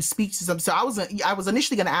think you speak to some. So I was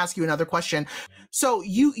initially going to ask you another question. So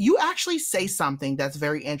you actually say something that's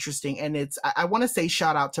very interesting, and it's I want to say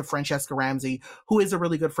shout out to Francesca Ramsey, who is a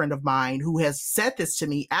really good friend of mine, who has said this to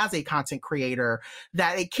me as a content creator,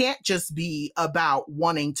 that it can't just be about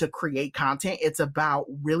wanting to create content. It's about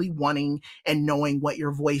really wanting and knowing what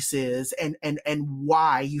your voice is and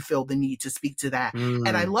why you feel the need to speak to that.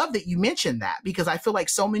 And I love that you mentioned that, because I feel like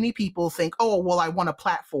so many people think, oh, well, I want a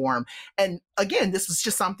platform. And again, this is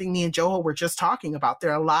just something me and Joel were just talking about.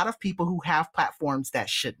 There are a lot of people who have platforms that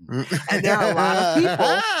shouldn't. And there are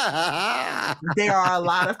a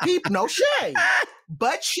lot of people, no shade,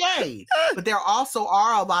 but shade. But there also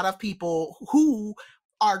are a lot of people who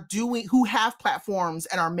have platforms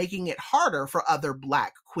and are making it harder for other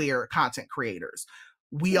Black queer content creators.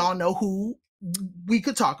 We all know who we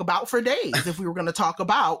could talk about for days if we were going to talk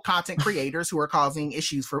about content creators who are causing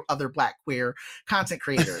issues for other Black queer content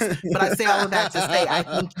creators. But I say all of that to say, I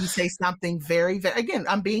think you say something very, very, again,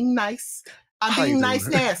 I'm being nice. I'm being nice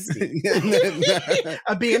nasty.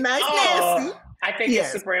 I'm being nice nasty. I think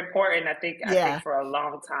it's super important. I think for a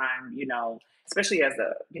long time, especially as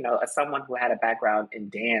as someone who had a background in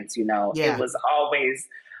dance, it was always,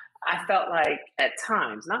 I felt like at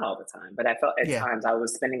times, not all the time, but I felt at times I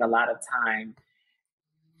was spending a lot of time,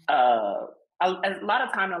 a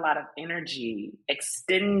lot of energy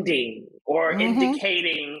extending or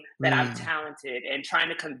indicating that I'm talented and trying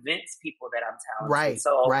to convince people that I'm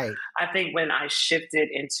talented. I think when I shifted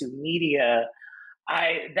into media,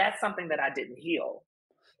 that's something that I didn't heal.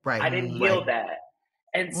 I didn't heal that.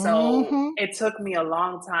 And so it took me a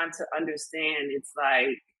long time to understand. It's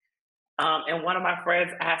like, and one of my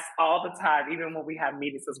friends asks all the time, even when we have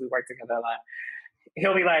meetings, because we work together a lot,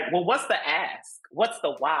 he'll be like, well, what's the ask? What's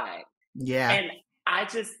the why? Yeah. And I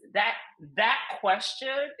just, that question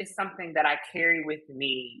is something that I carry with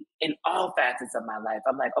me in all facets of my life.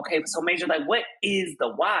 I'm like, okay, so Major, like, what is the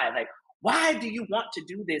why? Like, why do you want to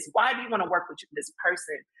do this? Why do you want to work with this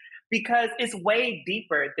person? Because it's way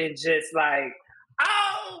deeper than just like,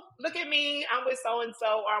 oh, look at me, I'm with so-and-so,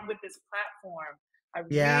 or I'm with this platform. I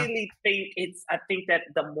really think I think that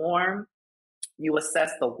the more you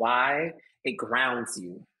assess the why, it grounds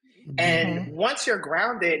you. And once you're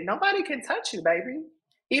grounded, nobody can touch you, baby.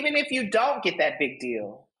 Even if you don't get that big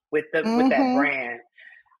deal with that brand.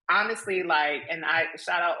 Honestly, like, and I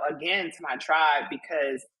shout out again to my tribe,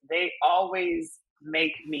 because they always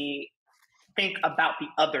make me think about the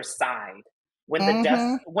other side. When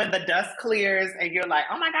the dust clears and you're like,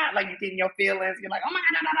 oh my God, like you get in your feelings, you're like, oh my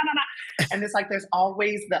God, no. And it's like, there's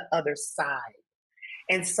always the other side.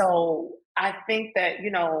 And so I think that,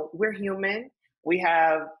 we're human. We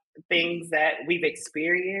have things that we've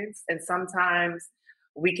experienced. And sometimes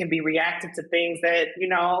we can be reactive to things that,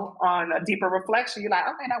 on a deeper reflection, you're like,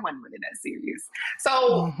 okay, that wasn't really that serious.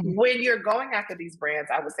 So when you're going after these brands,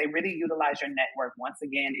 I would say really utilize your network. Once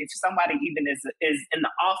again, if somebody even is in the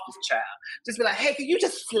office, child, just be like, hey, can you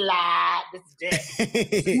just slide this dick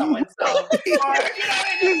to so-and-so? Or,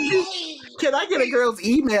 can I get a girl's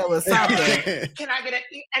email or something? Can I get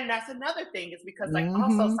and that's another thing, is because like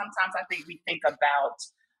also sometimes I think we think about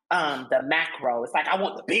the macro. It's like, I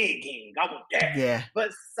want the big gig, I want that. Yeah.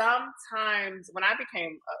 But sometimes when I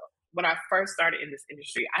first started in this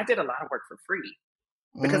industry, I did a lot of work for free,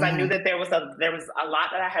 because I knew that there was a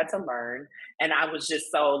lot that I had to learn, and I was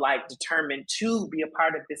just so like determined to be a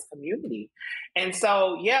part of this community. And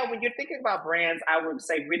so, when you're thinking about brands, I would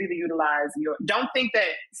say really to utilize don't think that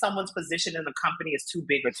someone's position in the company is too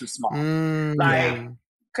big or too small.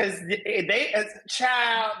 Because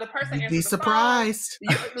the person you'd be surprised.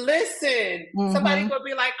 Listen, somebody will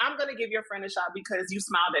be like, I'm going to give your friend a shot because you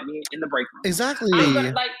smiled at me in the break room. Exactly.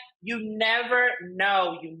 You never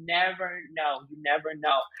know. You never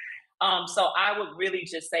know. So I would really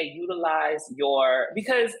just say utilize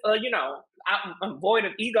because, I'm void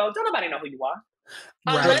of ego. Don't nobody know who you are.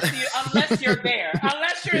 Unless you're there.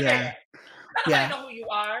 Unless you're there. Nobody know who you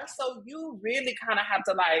are. So you really kind of have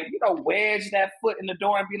to wedge that foot in the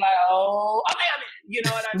door and be like, oh, okay, I'm in. You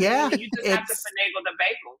know what I mean? You just have to finagle the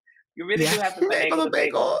bagel. You really do have to finagle the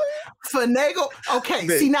bagel. Finagle. Okay,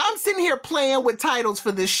 see, now I'm sitting here playing with titles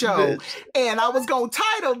for this show, and I was going to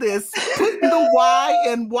title this Putting the Y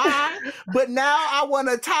in Y, but now I want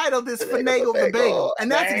to title this Finagle the Bagel, and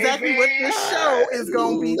that's exactly what this show is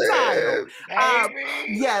going to be titled.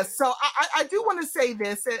 Yes, so I do want to say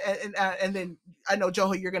this, and then I know,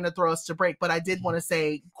 Joho, you're going to throw us to break, but I did want to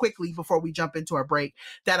say quickly before we jump into our break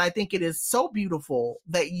that I think it is so beautiful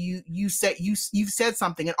that you've said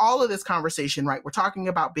something in all of this conversation, right? We're talking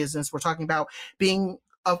about business. We're talking about being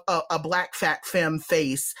a Black fat femme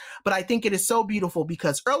face, but I think it is so beautiful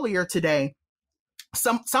because earlier today,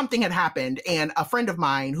 something had happened, and a friend of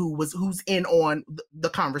mine who's in on the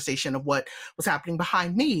conversation of what was happening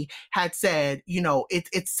behind me had said, you know,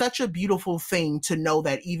 it's such a beautiful thing to know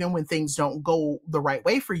that even when things don't go the right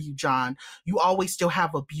way for you, John, you always still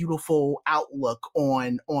have a beautiful outlook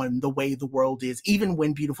on the way the world is, even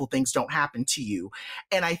when beautiful things don't happen to you.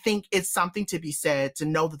 And I think it's something to be said to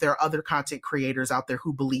know that there are other content creators out there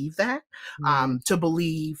who believe that, to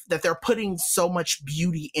believe that they're putting so much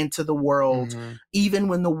beauty into the world, even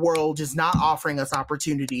when the world is not offering us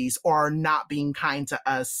opportunities or not being kind to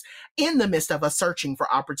us in the midst of us searching for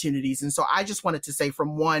opportunities. And so I just wanted to say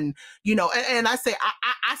from one, you know, and I say,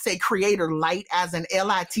 I say creator light as an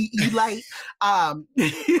LITE light,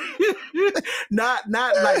 not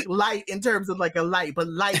like light in terms of like a light, but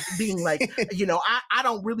light being like, you know, I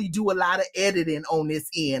don't really do a lot of editing on this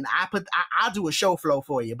end. I'll do a show flow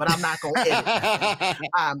for you, but I'm not going to edit.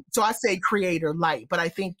 So I say creator light, but I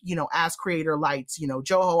think, you know, as creator lights, you know,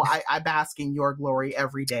 Joho, I bask in your glory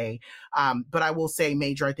every day. But I will say,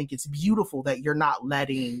 Major, I think it's beautiful that you're not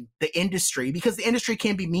letting the industry, because the industry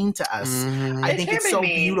can be mean to us. I think it's so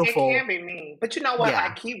beautiful. It can be mean. But you know what?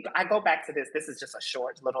 Yeah. I go back to this. This is just a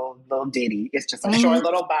short little ditty. It's just a short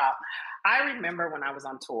little bop. I remember when I was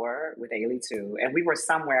on tour with Ailey too, and we were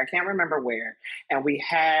somewhere, I can't remember where, and we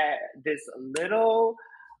had this little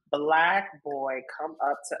Black boy come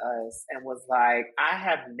up to us and was like, I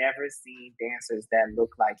have never seen dancers that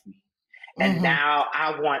look like me. And now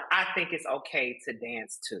I think it's okay to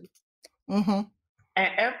dance too. And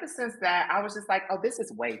ever since that, I was just like, oh, this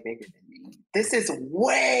is way bigger than me. This is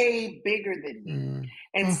way bigger than me.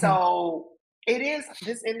 And so it is,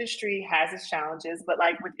 this industry has its challenges, but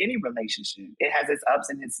like with any relationship, it has its ups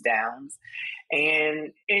and its downs.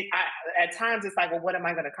 And at times it's like, well, what am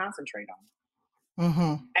I going to concentrate on?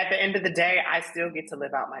 At the end of the day, I still get to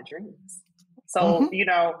live out my dreams. So, you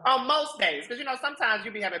know, on most days, because, you know, sometimes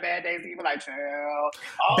you be having bad days and you be like, chill.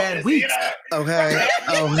 Bad weeks. You know, Okay.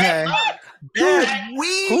 Bad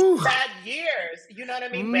weeks. Bad years. You know what I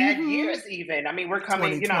mean? Bad years even. I mean, we're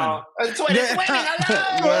coming, you know, 2020.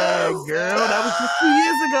 Hello. Yeah, girl. That was just 2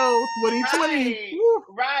 years ago. 2020.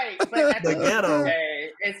 Right. But at the end of the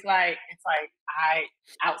day, it's like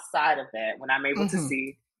outside of that, when I'm able to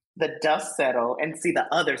see the dust settle and see the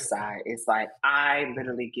other side, it's like I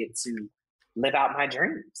literally get to live out my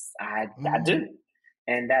dreams. I do.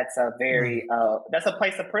 And that's a very that's a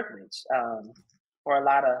place of privilege for a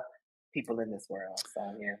lot of people in this world.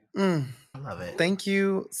 So yeah. I love it. Thank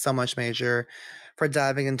you so much, Major, for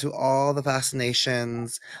diving into all the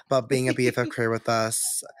fascinations about being a BFF career with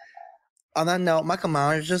us. On that note, Michael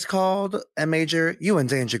Myers just called, and Major, you in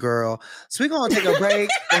danger, girl. So we're going to take a break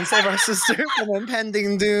and save our sister from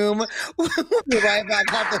impending doom. We'll be right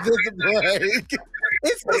back after this break.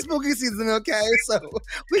 It's the spooky season, okay? So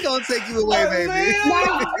we're going to take you away, baby.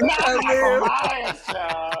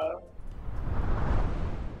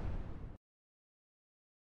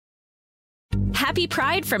 Happy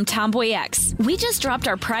Pride from Tomboy X. We just dropped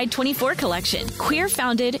our Pride 24 collection. Queer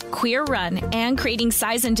founded, queer run, and creating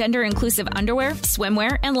size and gender inclusive underwear,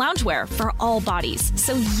 swimwear, and loungewear for all bodies,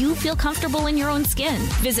 so you feel comfortable in your own skin.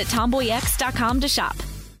 Visit tomboyx.com to shop.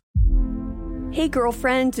 Hey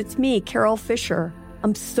girlfriends, it's me, Carol Fisher.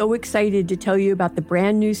 I'm so excited to tell you about the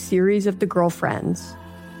brand new series of The Girlfriends.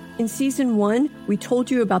 In season 1, we told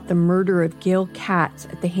you about the murder of Gail Katz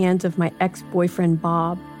at the hands of my ex-boyfriend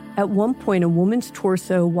Bob. At one point, a woman's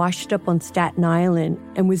torso washed up on Staten Island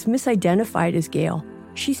and was misidentified as Gail.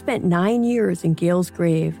 She spent 9 years in Gail's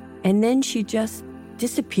grave, and then she just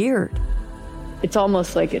disappeared. It's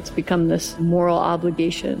almost like it's become this moral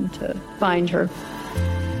obligation to find her.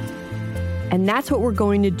 And that's what we're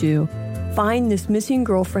going to do. Find this missing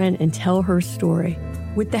girlfriend and tell her story.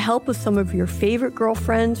 With the help of some of your favorite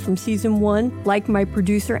girlfriends from season 1, like my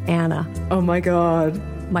producer, Anna. Oh my God.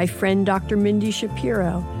 My friend, Dr. Mindy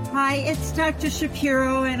Shapiro. Hi, it's Dr.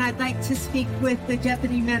 Shapiro, and I'd like to speak with the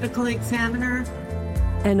Deputy Medical Examiner.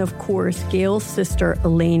 And of course, Gail's sister,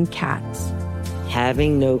 Elaine Katz.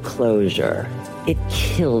 Having no closure, it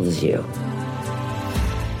kills you.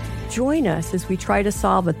 Join us as we try to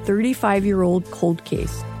solve a 35-year-old cold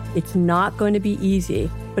case. It's not going to be easy,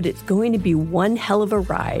 but it's going to be one hell of a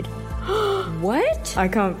ride. What? I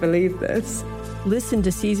can't believe this. Listen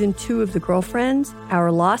to Season 2 of The Girlfriends,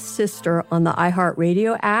 Our Lost Sister on the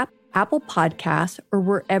iHeartRadio app, Apple Podcasts, or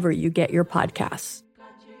wherever you get your podcasts.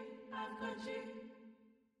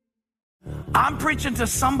 I'm preaching to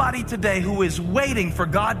somebody today who is waiting for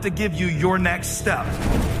God to give you your next step.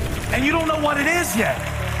 And you don't know what it is yet.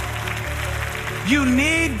 You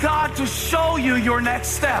need God to show you your next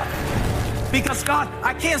step. Because God,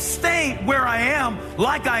 I can't stay where I am,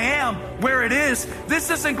 like I am, where it is. This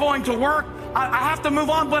isn't going to work. I have to move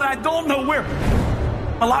on, but I don't know where.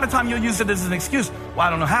 A lot of time you'll use it as an excuse. Well, I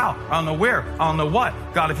don't know how. I don't know where. I don't know what.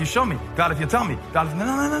 God, if you show me. God, if you tell me. God, if...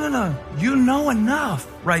 No. You know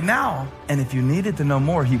enough right now. And if you needed to know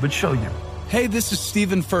more, he would show you. Hey, this is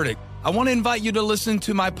Stephen Furtick. I want to invite you to listen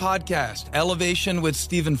to my podcast, Elevation with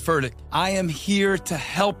Stephen Furtick. I am here to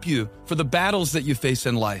help you for the battles that you face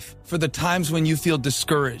in life, for the times when you feel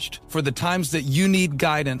discouraged, for the times that you need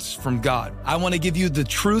guidance from God. I want to give you the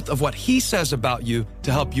truth of what he says about you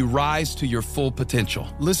to help you rise to your full potential.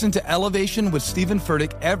 Listen to Elevation with Stephen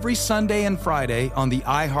Furtick every Sunday and Friday on the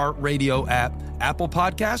iHeartRadio app, Apple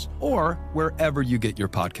Podcasts, or wherever you get your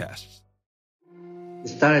podcasts. We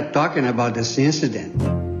started talking about this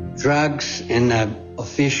incident. Drugs and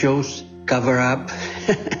officials cover up.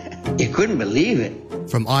 You couldn't believe it.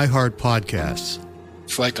 From iHeart Podcasts.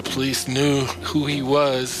 It's like the police knew who he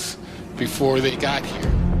was before they got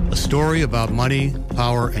here. A story about money,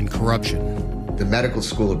 power, and corruption. The medical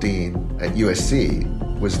school dean at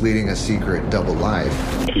USC was leading a secret double life.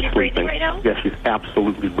 She's sleeping right now? Yes, she's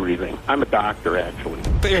absolutely breathing. I'm a doctor, actually.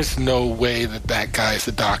 There's no way that guy's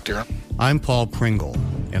a doctor. I'm Paul Pringle,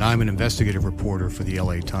 and I'm an investigative reporter for the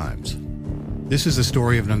LA Times. This is the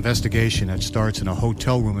story of an investigation that starts in a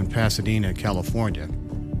hotel room in Pasadena, California,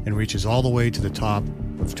 and reaches all the way to the top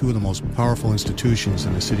of two of the most powerful institutions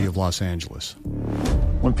in the city of Los Angeles.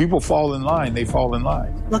 When people fall in line, they fall in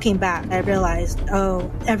line. Looking back, I realized,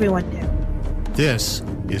 everyone knew. This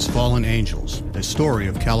is Fallen Angels, a story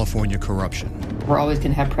of California corruption. We're always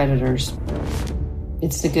going to have predators.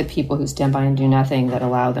 It's the good people who stand by and do nothing that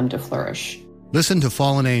allow them to flourish. Listen to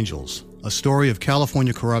Fallen Angels, a story of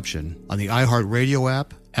California corruption on the iHeartRadio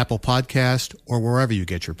app, Apple Podcast, or wherever you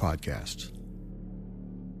get your podcasts.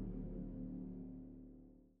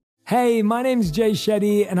 Hey, my name's Jay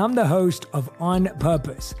Shetty, and I'm the host of On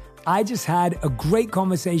Purpose. I just had a great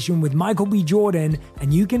conversation with Michael B. Jordan,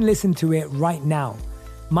 and you can listen to it right now.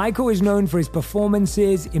 Michael is known for his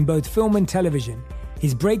performances in both film and television.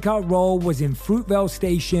 His breakout role was in Fruitvale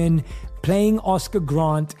Station, playing Oscar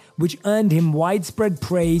Grant, which earned him widespread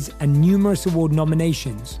praise and numerous award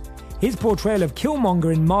nominations. His portrayal of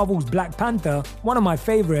Killmonger in Marvel's Black Panther, one of my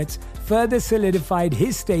favorites, further solidified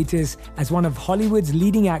his status as one of Hollywood's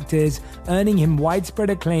leading actors, earning him widespread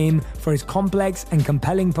acclaim for his complex and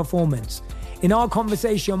compelling performance. In our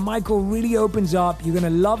conversation, Michael really opens up. You're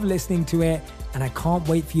going to love listening to it, and I can't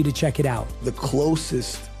wait for you to check it out. The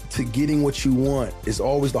closest to getting what you want is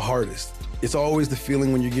always the hardest. It's always the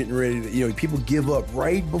feeling when you're getting ready to, people give up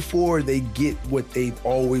right before they get what they've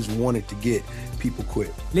always wanted to get. People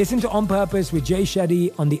quit. Listen to On Purpose with Jay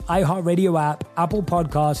Shetty on the iHeartRadio app, Apple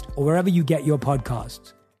Podcast, or wherever you get your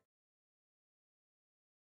podcasts.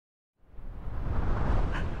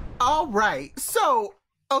 All right. So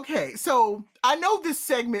I know this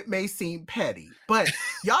segment may seem petty, but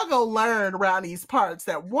y'all gonna learn around these parts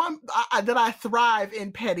that that I thrive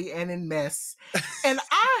in petty and in mess. And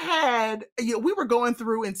we were going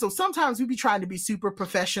through, and so sometimes we be trying to be super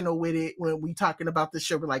professional with it when we talking about the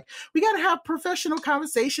show. We're like, we got to have professional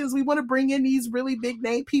conversations. We want to bring in these really big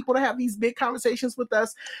name people to have these big conversations with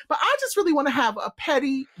us. But I just really want to have a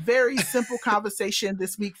petty, very simple conversation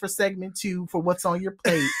this week for segment 2 for What's on Your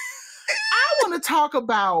Plate. I want to talk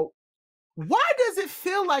about, why does it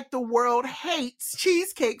feel like the world hates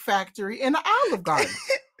Cheesecake Factory and the Olive Garden?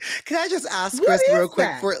 Can I just ask Chris real quick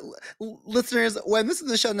for listeners, when this is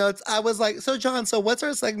the show notes, I was like, so John, what's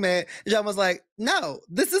our segment? John was like, no,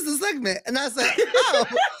 this is the segment. And I said,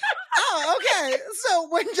 oh, okay. So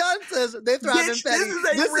when John says they thrive in petty, this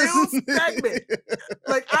is a real segment.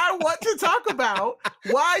 Like, I want to talk about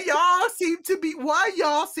why y'all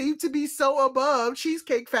seem to be so above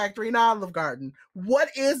Cheesecake Factory and Olive Garden. What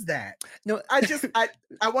is that? No, I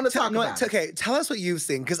want to talk about it. Okay, tell us what you've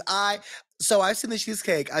seen, because I've seen the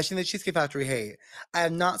Cheesecake. I've seen the Cheesecake Factory hate. I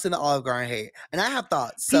have not seen the Olive Garden hate, and I have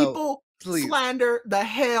thoughts. People slander the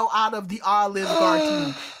hell out of the Olive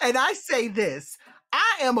Garden, and I say this: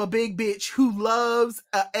 I am a big bitch who loves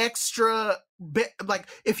an extra like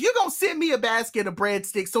if you're gonna send me a basket of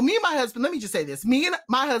breadsticks, so me and my husband, let me just say this, me and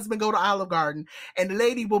my husband go to Olive Garden and the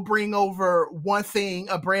lady will bring over one thing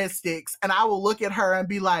of breadsticks and I will look at her and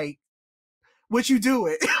be like, what you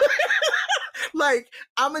doing? Like,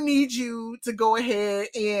 I'm gonna need you to go ahead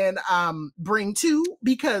and bring two,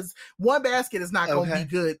 because one basket is not gonna be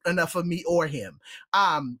good enough for me or him.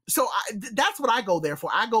 So that's what I go there for.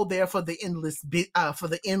 I go there for the endless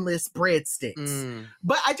breadsticks.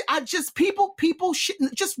 But I just people shit.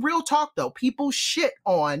 Just real talk though, people shit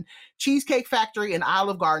on Cheesecake Factory and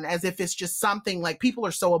Olive Garden as if it's just something like people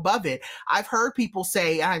are so above it. I've heard people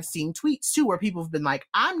say, I've seen tweets too, where people have been like,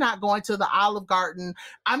 I'm not going to the Olive Garden.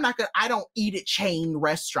 I don't eat at chain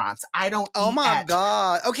restaurants. I don't Oh my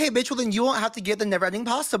God. Okay, bitch, well then you won't have to get the Never Ending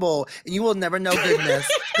Pasta Bowl and you will never know goodness.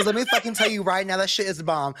 Because let me fucking tell you right now, that shit is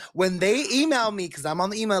bomb. When they email me, because I'm on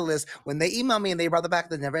the email list, when they email me and they brought back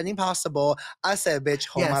the Never Ending Pasta Bowl, I said, bitch,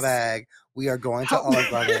 hold my bag. We are going to Olive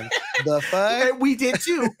Garden. The fuck? And we did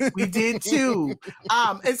too. We did too.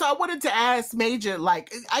 And so I wanted to ask Major,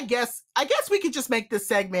 like, I guess we could just make this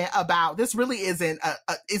segment about, this really isn't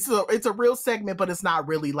it's a real segment, but it's not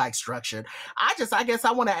really like structured. I guess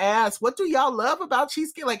I want to ask, what do y'all love about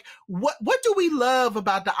cheesecake? Like, what do we love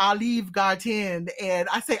about the Olive Garden? And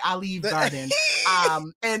I say Olive Garden,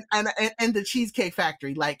 and the Cheesecake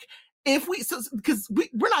Factory, like, if we, because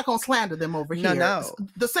we're not gonna slander them over here. No.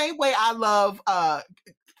 The same way I love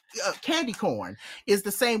candy corn is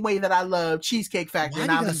the same way that I love Cheesecake Factory. Why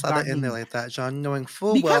do you gotta slide that in there like that, John? Knowing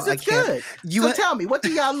full because well it's I can't. Good. So tell me, what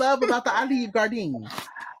do y'all love about the Olive Garden?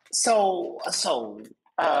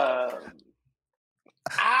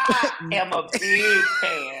 I am a big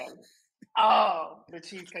fan of the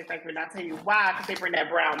Cheesecake Factory, and I'll tell you why, because they bring that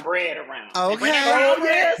brown bread around.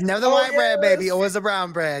 Okay. Never the white bread, baby. Always the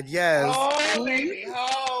brown bread. Yes. Oh, baby.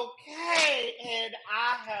 Okay. And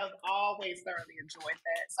I have always thoroughly enjoyed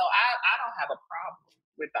that. So I don't have a problem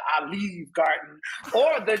with the Olive Garden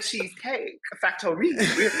or the Cheesecake Factory. I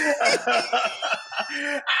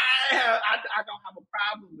don't have a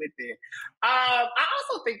problem with it. I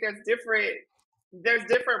also think there's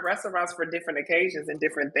different restaurants for different occasions and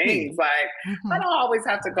different things. Like, I don't always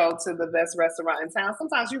have to go to the best restaurant in town.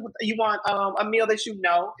 Sometimes you want a meal that you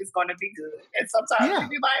know is going to be good, and sometimes you're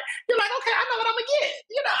like, okay, I know what I'm gonna get.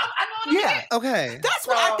 You know, I know what I'm gonna get. Okay. That's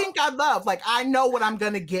what I think I love. Like, I know what I'm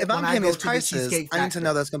gonna get. If when I'm I paying go these to prices, the Cheesecake Factory. I need to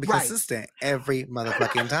know that's gonna be consistent every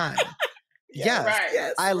motherfucking time. Yes.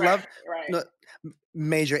 Right. I love. Right. No,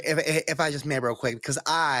 Major, if I just may real quick, because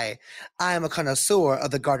I am a connoisseur of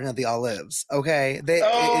the Garden of the Olives. Okay, it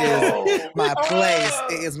is my place.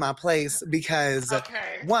 It is my place because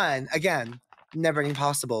one, again, Never Ending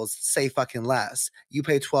Possibles, say fucking less. You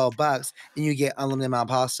pay $12 and you get unlimited amount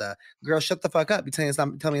of pasta. Girl, shut the fuck up. You tell me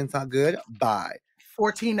it's not good. Bye.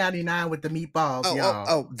 $14.99 with the meatballs,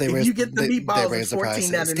 y'all. You get the meatballs, it's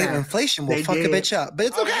 $14.99. Inflation will fuck a bitch up, but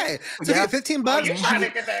it's okay. So get $15.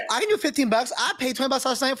 I can do $15. I paid $20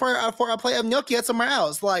 last night for a plate of gnocchi at somewhere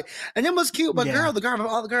else. Like, and it was cute, but girl, the Garden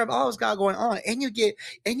of Olives got going on, and you get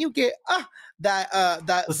that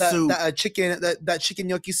chicken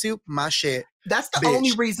gnocchi soup. My shit. That's the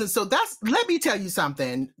only reason. So let me tell you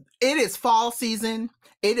something. It is fall season.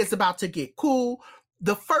 It is about to get cool.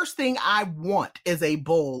 The first thing I want is a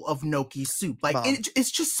bowl of gnocchi soup. Like, it's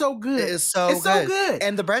just so good. It is so good.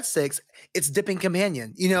 And the breadsticks, it's dipping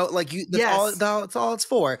companion. You know, like that's all it's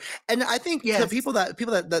for. And I think to people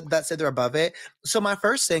that say they're above it. So my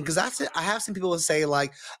first thing, because that's it, I have some people say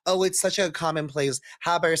like, oh, it's such a commonplace.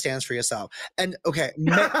 How better stands for yourself. And okay,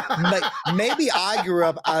 maybe I grew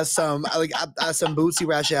up as some bootsy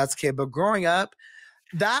ratchet ass kid, but growing up.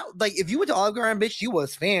 That, like, if you went to Olive Garden, bitch, you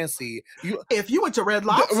was fancy. If you went to Red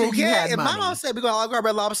Lobster, you had money. My mom said we go to Olive Garden,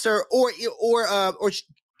 Red Lobster, or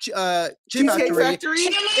Cheesecake Factory.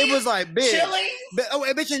 It was like bitch.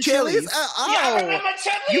 Bitch and Chili's.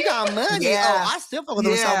 You got money. Yeah. I still fuck with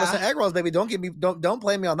those Salvation egg rolls, baby. Don't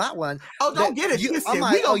play me on that one. Oh, don't get it. I'm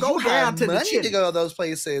like, we go down to money the to go to those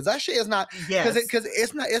places. That shit is not because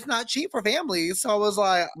it's not cheap for families. So I was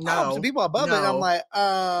like, to people above it. I'm like,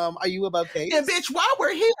 are you above cake? And bitch, while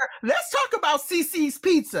we're here, let's talk about CC's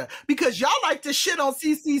Pizza, because y'all like to shit on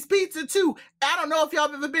CC's Pizza too. I don't know if y'all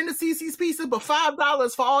have ever been to CC's Pizza, but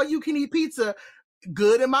 $5 for all you can eat pizza,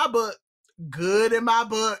 good in my book. Good in my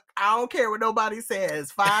book. I don't care what nobody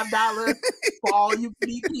says. $5 for all you can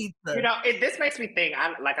eat pizza. You know, this makes me think.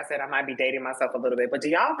 Like I said, I might be dating myself a little bit, but do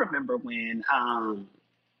y'all remember when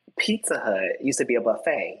Pizza Hut used to be a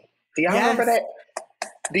buffet? Do y'all remember that?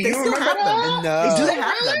 Do you remember them? No. They do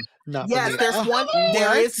have them. Not yes, there's one.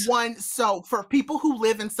 There is one. So for people who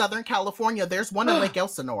live in Southern California, there's one in Lake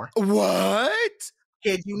Elsinore. What?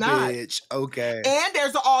 Kid you not. Bitch, okay. And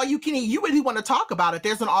there's an all-you-can-eat. You really want to talk about it.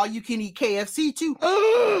 There's an all-you-can-eat KFC, too.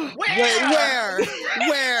 Where?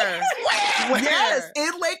 Yes,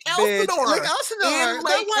 in Lake Elsinore. Lake Elsinore. In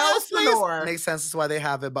Lake Elsinore. Makes sense. That's why they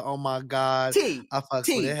have it, but oh my God. I fucks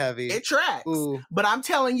with it heavy. It tracks. Ooh. But I'm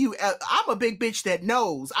telling you, I'm a big bitch that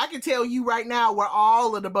knows. I can tell you right now where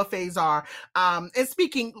all of the buffets are. And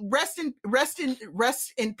speaking, rest in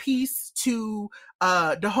peace to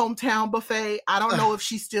the hometown buffet. I don't know if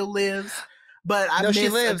she still lives, but I miss she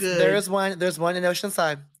lives. a good. There's one in Oceanside. There's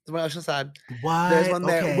one in Oceanside. What? There's one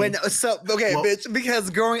there. Okay. Bitch, because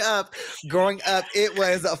growing up, it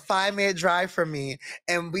was a 5-minute drive from me,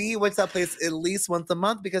 and we went to that place at least once a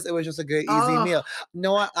month because it was just a good, easy meal.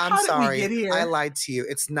 No, I'm sorry. I lied to you.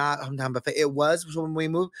 It's not hometown buffet. It was when we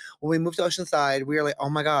moved to Oceanside. We were like, oh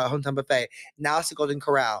my God, hometown buffet. Now it's the Golden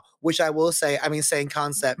Corral, which I will say, same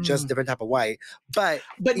concept, just different type of white. But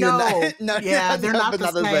they're not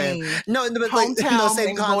the same. No, but hometown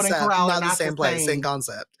same concept, not the same place, same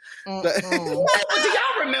concept. Do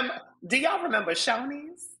y'all remember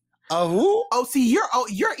Shoney's? Oh, who? Oh, see, you're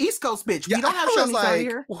East Coast bitch. We don't have Shoney's out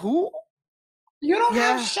here. Who? You don't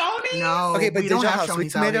have Shoney's? No. Okay, but did y'all have Sweet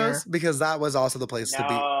Shoney's Tomatoes? Because that was also the place to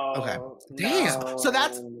be. Okay. Damn. So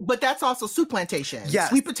that's also Soup Plantation. Yes.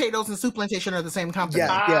 Sweet Potatoes and Soup Plantation are the same company.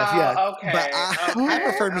 Yeah. Okay. But I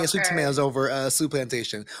preferred me a Sweet Tomatoes over Soup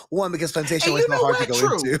Plantation. One, because Plantation was hard to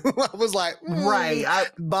go into. I was like, right.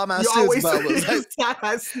 Buy my soups, but I was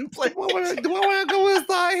like, Soup do I want to go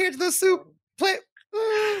inside here to the soup plate?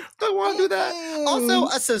 Don't want to do that. Also,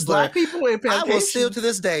 a Sizzler. Black people in I will still to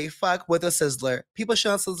this day fuck with a Sizzler. People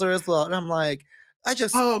show Sizzler as well, and I'm like,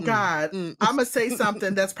 God, I'm gonna say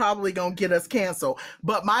something that's probably gonna get us canceled.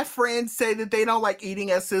 But my friends say that they don't like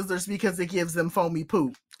eating at Sizzlers because it gives them foamy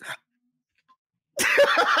poop.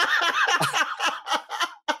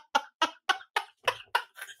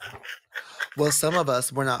 Well, some of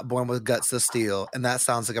us were not born with guts of steel, and that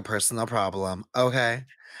sounds like a personal problem. Okay.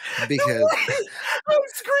 Because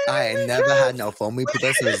I ain't never had no foamy poop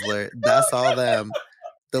at Sizzler. That's all them.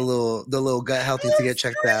 The little gut healthy to get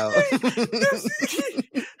checked out.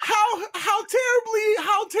 How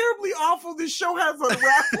terribly awful this show has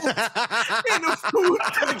unraveled in the food.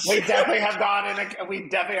 We definitely have gone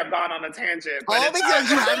on a tangent. All because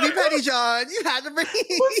you had to be petty, John. You had to be.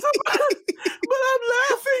 But I'm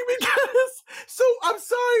laughing because, so I'm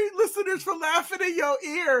sorry, listeners, for laughing in your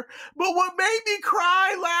ear. But what made me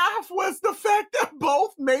laugh was the fact that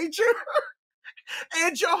both Major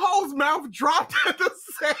and Joho's mouth dropped at the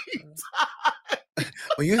same time.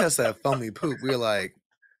 When you had said foamy poop, we were like,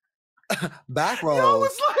 back roll,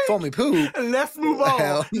 foamy poop. Let's move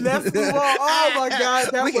on. Let's move on. Oh my God,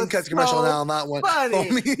 that we can cut commercial now on that one. Funny.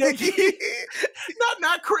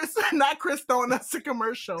 not Chris throwing us a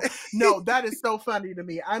commercial. No, that is so funny to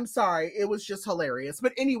me. I'm sorry, it was just hilarious.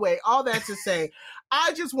 But anyway, all that to say,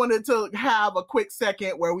 I just wanted to have a quick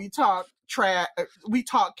second where we talk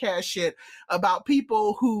cash shit about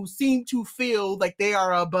people who seem to feel like they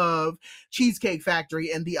are above Cheesecake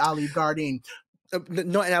Factory and the Olive Garden.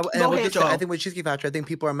 No, I think with Cheesecake Factory, I think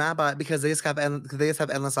people are mad about it because they just have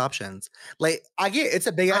endless options. Like, I get it's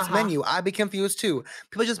a big ass menu. I'd be confused too.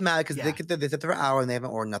 People are just mad because they sit there for an hour and they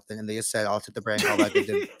haven't ordered nothing, and they just said, "I'll take the bread and call back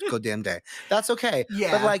the goddamn day." That's okay.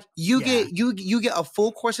 Yeah. But like, you get a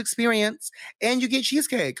full course experience and you get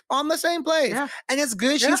cheesecake on the same place, and it's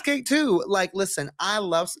good cheesecake too. Like, listen,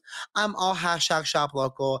 I'm all #shop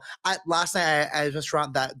local. Last night I had a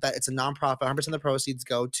restaurant that it's a nonprofit. 100% of the proceeds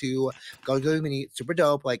go to Mini. Super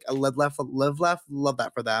dope. Like, live left, love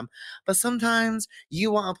that for them. But sometimes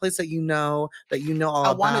you want a place that you know all about.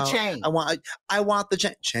 I want a chain. I want the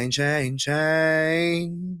chain.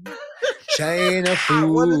 Chain of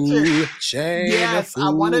food. Yes, I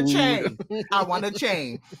want a chain. I want a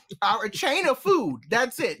chain. A chain of food.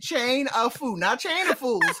 That's it. Chain of food. Not chain of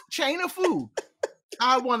fools. Chain of food.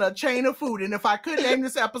 I want a chain of food. And if I could name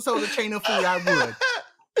this episode a chain of food, I would.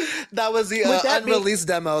 That was the unreleased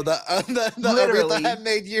demo that Aretha had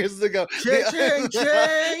made years ago. That was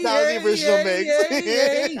the original mix.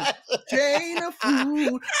 Chain of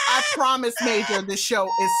food. I promise, Major, this show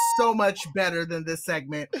is so much better than this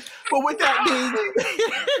segment. But with that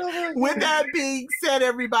being said,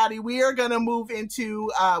 everybody, we are gonna move into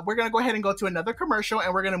we're gonna go ahead and go to another commercial,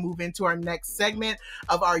 and we're gonna move into our next segment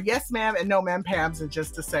of our Yes Ma'am and No Ma'am Pams in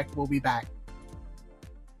just a sec. We'll be back.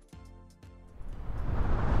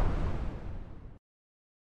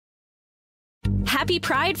 Happy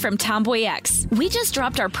Pride from Tomboy X. We just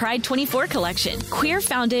dropped our Pride 24 collection. Queer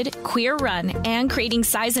founded, queer run, and creating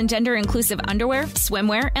size and gender inclusive underwear,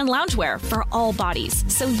 swimwear, and loungewear for all bodies,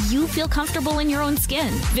 so you feel comfortable in your own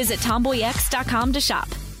skin. Visit tomboyx.com to shop.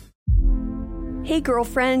 Hey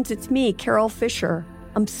girlfriends, it's me, Carol Fisher.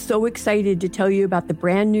 I'm so excited to tell you about the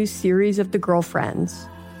brand new series of The Girlfriends.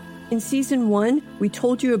 In season 1, we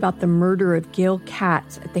told you about the murder of Gail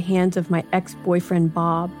Katz at the hands of my ex-boyfriend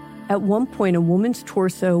Bob. At one point, a woman's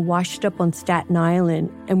torso washed up on Staten Island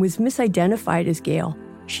and was misidentified as Gail.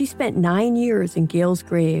 She spent 9 years in Gail's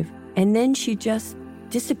grave, and then she just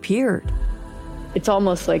disappeared. It's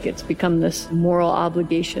almost like it's become this moral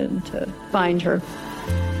obligation to find her.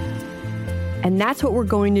 And that's what we're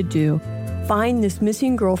going to do. Find this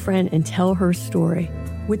missing girlfriend and tell her story.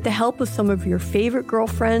 With the help of some of your favorite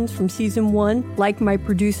girlfriends from season 1, like my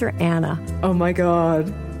producer Anna. Oh my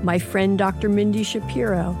God. My friend Dr. Mindy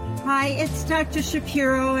Shapiro. Hi, it's Dr.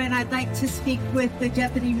 Shapiro, and I'd like to speak with the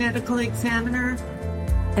deputy medical examiner.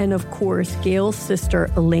 And of course, Gail's sister,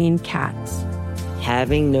 Elaine Katz.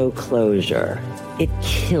 Having no closure, it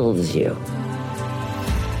kills you.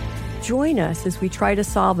 Join us as we try to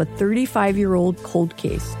solve a 35-year-old cold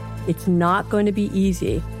case. It's not going to be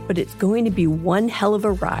easy, but it's going to be one hell of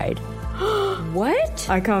a ride. What?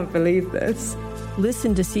 I can't believe this.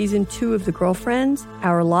 Listen to season 2 of The Girlfriends,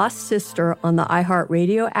 Our Lost Sister on the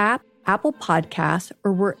iHeartRadio app, Apple Podcasts,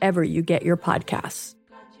 or wherever you get your podcasts.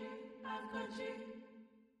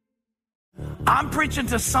 I'm preaching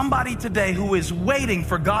to somebody today who is waiting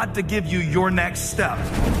for God to give you your next step.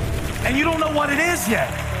 And you don't know what it is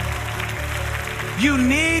yet. You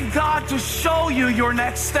need God to show you your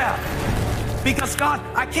next step. Because God,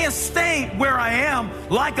 I can't stay where I am,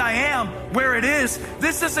 like I am, where it is.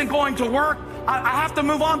 This isn't going to work. I have to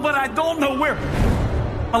move on, but I don't know where.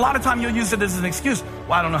 A lot of time you'll use it as an excuse.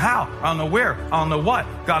 Well, I don't know how. I don't know where. I don't know what.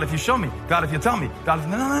 God, if you show me. God, if you tell me. God, if...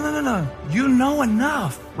 No. You know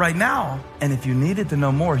enough right now. And if you needed to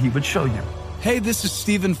know more, he would show you. Hey, this is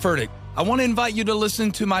Stephen Furtick. I want to invite you to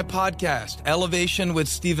listen to my podcast, Elevation with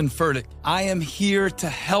Stephen Furtick. I am here to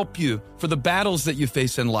help you for the battles that you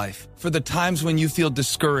face in life, for the times when you feel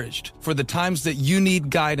discouraged, for the times that you need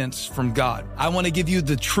guidance from God. I want to give you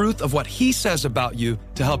the truth of what he says about you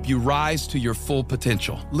to help you rise to your full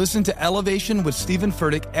potential. Listen to Elevation with Stephen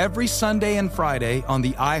Furtick every Sunday and Friday on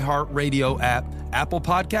the iHeartRadio app, Apple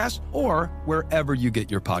Podcasts, or wherever you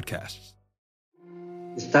get your podcasts.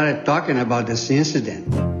 We started talking about this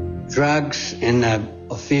incident. Drugs and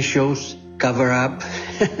officials cover up.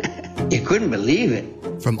 You couldn't believe it.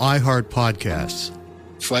 From iHeart Podcasts.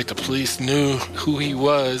 It's like the police knew who he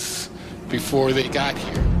was before they got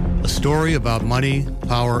here. A story about money,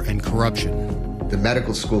 power, and corruption. The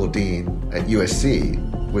medical school dean at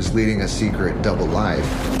USC was leading a secret double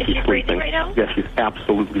life. Is she breathing right now? Yes, she's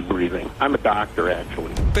absolutely breathing. I'm a doctor,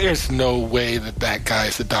 actually. There's no way that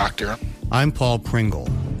guy's a doctor. I'm Paul Pringle,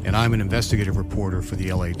 and I'm an investigative reporter for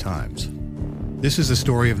the LA Times. This is the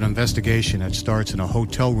story of an investigation that starts in a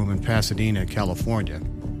hotel room in Pasadena, California,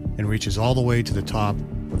 and reaches all the way to the top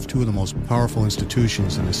of two of the most powerful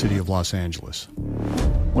institutions in the city of Los Angeles.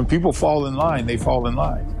 When people fall in line, they fall in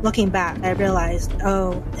line. Looking back, I realized,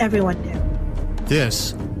 everyone knew.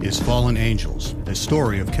 This is Fallen Angels, a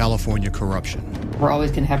story of California corruption. We're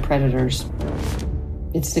always going to have predators.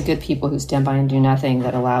 It's the good people who stand by and do nothing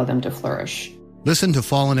that allow them to flourish. Listen to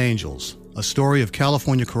Fallen Angels, a story of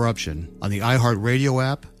California corruption on the iHeartRadio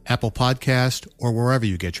app, Apple Podcast, or wherever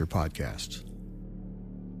you get your podcasts.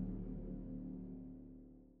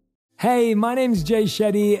 Hey, my name's Jay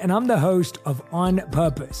Shetty, and I'm the host of On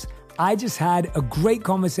Purpose. I just had a great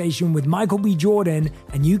conversation with Michael B. Jordan,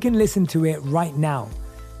 and you can listen to it right now.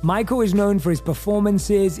 Michael is known for his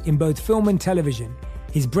performances in both film and television.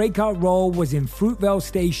 His breakout role was in Fruitvale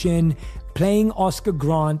Station, playing Oscar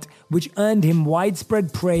Grant, which earned him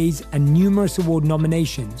widespread praise and numerous award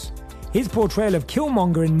nominations. His portrayal of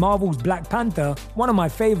Killmonger in Marvel's Black Panther, one of my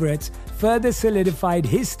favorites, further solidified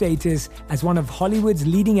his status as one of Hollywood's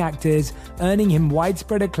leading actors, earning him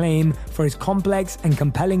widespread acclaim for his complex and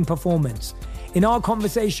compelling performance. In our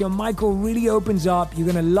conversation, Michael really opens up.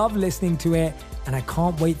 You're going to love listening to it, and I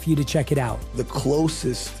can't wait for you to check it out. The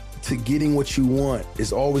closest to getting what you want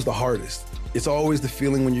is always the hardest. It's always the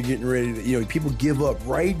feeling when you're getting ready to, people give up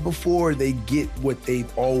right before they get what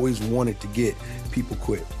they've always wanted to get. People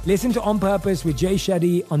quit. Listen to On Purpose with Jay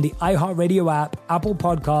Shetty on the iHeartRadio app, Apple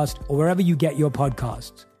Podcast, or wherever you get your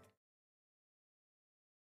podcasts.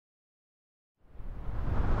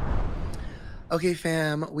 Okay,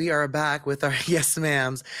 fam, we are back with our Yes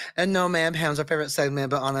Ma'ams. And no, ma'am, ham's our favorite segment,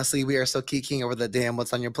 but honestly, we are so geeking over the damn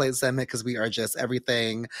What's on Your Plate segment because we are just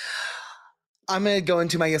everything. I'm going to go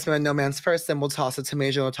into my yes ma'am and no ma'ams first, then we'll toss it to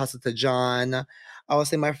Major, we'll toss it to John. I will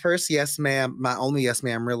say my first yes ma'am, my only yes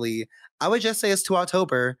ma'am really, I would just say it's to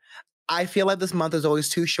October. I feel like this month is always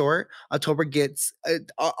too short. October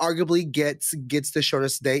arguably gets the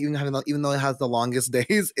shortest day, even though it has the longest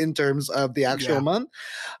days in terms of the actual month.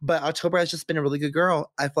 But October has just been a really good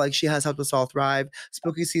girl. I feel like she has helped us all thrive.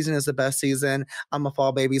 Spooky season is the best season. I'm a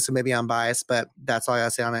fall baby, so maybe I'm biased, but that's all I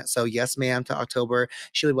gotta say on it. So yes, ma'am, to October.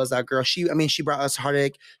 She really was that girl. She brought us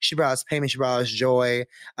heartache. She brought us pain. She brought us joy.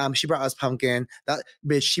 She brought us pumpkin. That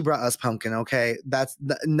bitch, she brought us pumpkin. Okay, that's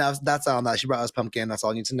all on that. She brought us pumpkin. That's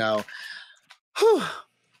all I need to know. Whew.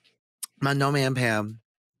 My no man Pam.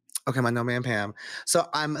 Okay, my no man Pam. So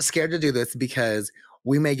I'm scared to do this because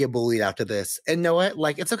we may get bullied after this. And know what?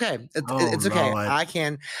 Like, it's okay. It's okay. Lord.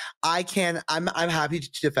 I'm happy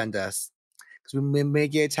to defend us. Because we may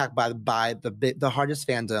get attacked by the hardest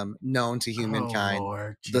fandom known to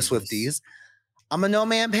humankind, the Swifties. I'm a no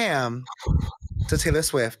man Pam to Taylor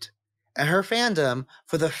Swift and her fandom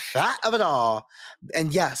for the fat of it all.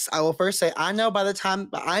 And yes, I will first say, I know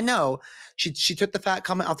she took the fat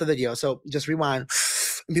comment off the video. So just rewind.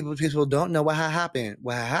 People don't know what had happened.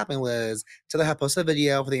 What had happened was Taylor had posted a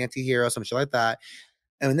video for the anti-hero, some shit like that.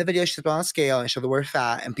 And in the video, she put on a scale and showed the word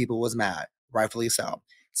fat, and people was mad, rightfully so.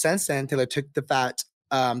 Since then, Taylor took the fat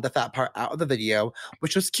part out of the video,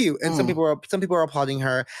 which was cute. And some people were applauding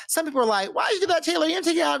her. Some people were like, "Why did you do that, Taylor? You didn't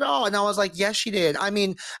take it out at all." And I was like, "Yes, she did." I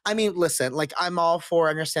mean, listen, like, I'm all for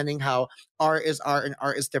understanding how art is art and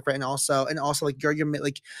art is different, and also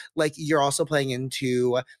like you're also playing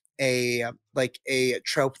into a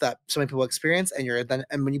trope that so many people experience, and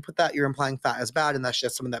when you put that, you're implying fat is bad, and that's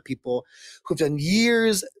just something that people who've done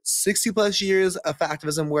 60 plus years of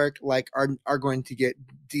activism work are going to get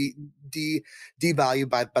devalued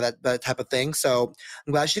by that type of thing. So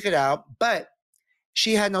I'm glad she took it out, but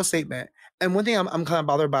she had no statement. And one thing I'm kind of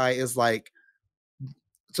bothered by is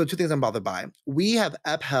two things I'm bothered by. We have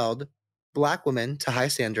upheld Black women to high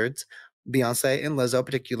standards, Beyonce and Lizzo in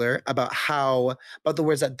particular, about the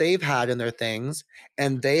words that they've had in their things,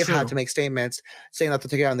 and they've had to make statements saying that they'll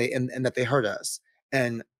take it out and that they hurt us.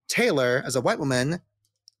 And Taylor, as a white woman,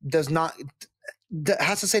 has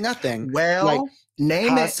to say nothing. Well,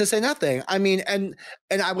 to say nothing. I mean, and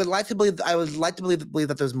I would like to believe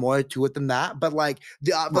that there's more to it than that. But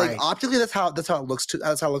optically, that's how it looks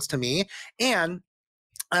to me. And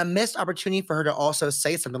a missed opportunity for her to also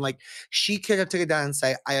say something. Like, she could have taken it down and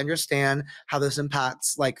say, I understand how this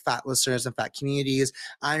impacts fat listeners and fat communities.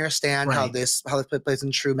 I understand how this plays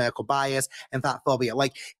in true medical bias and fat phobia.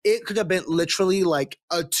 Like, it could have been literally like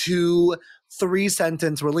a 2-3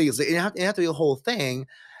 sentence release. It didn't have to be a whole thing.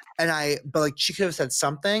 But she could have said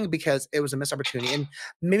something because it was a missed opportunity. And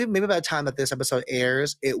maybe by the time that this episode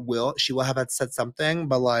airs, she will have said something,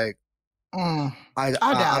 but I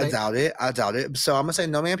doubt it. So I'm gonna say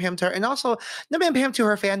no man Pam to her, and also no man Pam to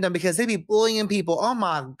her fandom, because they be bullying people. Oh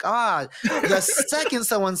my God! The second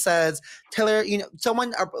someone says Taylor,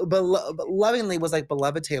 someone lovingly was like,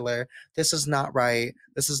 "Beloved Taylor, this is not right.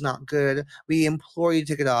 This is not good. We implore you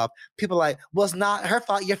to take it off." People like, "Well, it's not her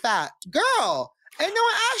fault. You're fat, girl." Ain't no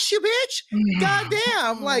one asked you, bitch.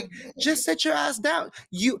 Goddamn! Just sit your ass down.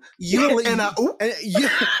 You will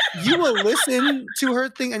listen to her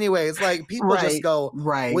thing anyways. People just go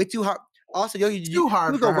way too hard. Also, you go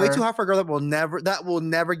way too hard for a girl that will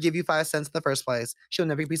never give you 5 cents in the first place. She'll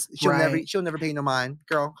never pay you no mind.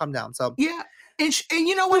 Girl, calm down. So yeah. And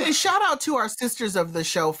you know what? And shout out to our sisters of the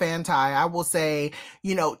show, Fantai. I will say,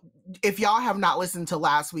 if y'all have not listened to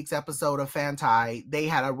last week's episode of Fantai, they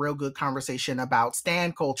had a real good conversation about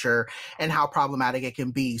stan culture and how problematic it can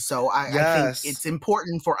be. So I think it's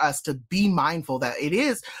important for us to be mindful that it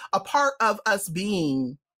is a part of us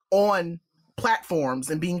being on platforms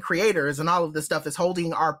and being creators and all of this stuff is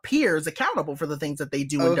holding our peers accountable for the things that they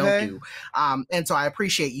do and don't do. And so I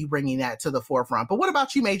appreciate you bringing that to the forefront. But what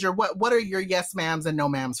about you, Major? What are your yes ma'ams and no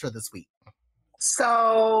ma'ams for this week?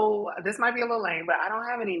 So this might be a little lame, but I don't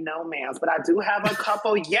have any no ma'ams, but I do have a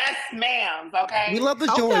couple yes ma'ams, okay? We love the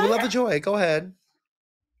joy. We love the joy. Go ahead.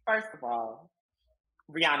 First of all,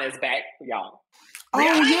 Rihanna is back, y'all.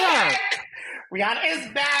 Rihanna is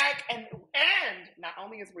back, and not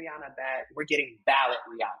only is Rihanna back, we're getting ballad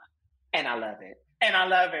Rihanna, and I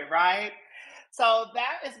love it, right? So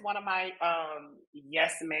that is one of my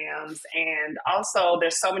yes ma'ams. And also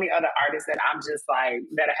there's so many other artists that I'm just like,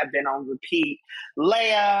 that have been on repeat.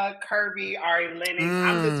 Leia, Kirby, Ari Lennox.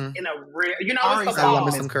 I'm just in a real, you know, I love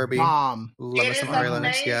me some Kirby. Love me some Ari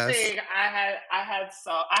Lennox, yes. I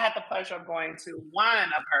had the pleasure of going to one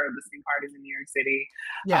of her listening parties in New York City.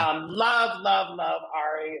 Yeah. Love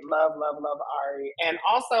Ari. Love Ari. And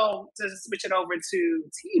also to switch it over to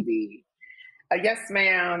TV. Yes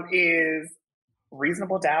Ma'am is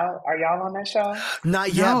Reasonable Doubt. Are y'all on that show?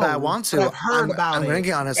 Not yet, but I want to. I've heard about it. I'm going to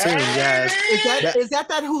get on it soon, yes. Is that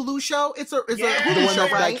Hulu show? It's a Hulu the show,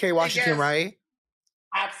 one right? that Kerry Washington, right?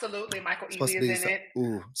 Absolutely. Michael Ealy is in it.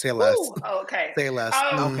 Ooh, say less. Ooh, okay. Say less.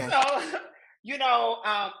 Okay. So, you know,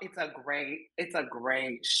 it's a great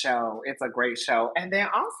show. It's a great show. And then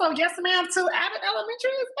also, yes, ma'am, too, Abbott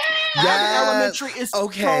Elementary is back. Abbott Elementary is so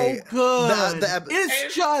good.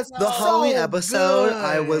 It's just the Halloween so episode. good.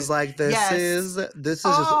 I was like, this is just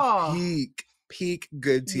peak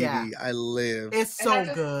good TV. Yeah. I live. It's so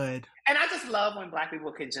good. And I just love when Black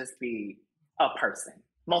people can just be a person.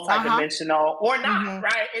 Multidimensional or not,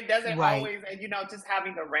 right? It doesn't always, and you know, just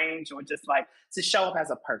having the range or just like to show up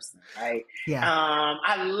as a person, right? Yeah.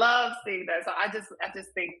 I love seeing that. So I just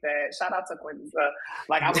think that shout out to Quentin.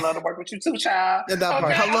 Like I would love to work with you too, child. In that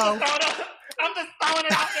part. Hello. I'm just throwing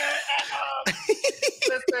it out there.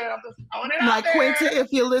 Listen, I'm just throwing it out like there. Quentin,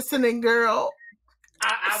 if you're listening, girl.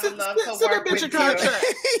 I would love to work with you. I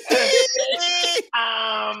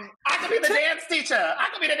could be the dance teacher.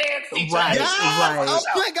 Right. Oh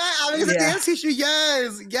my God, I was a dance teacher.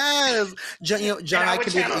 Yes. John, I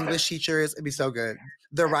could be the English teachers. It'd be so good.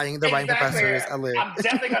 They're writing professors. I live. I'm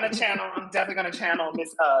definitely gonna channel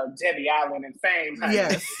Miss Debbie Allen in Fame. Honey.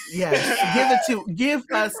 Yes. Give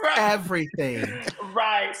us everything.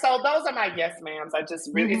 Right. So those are my yes ma'ams. It's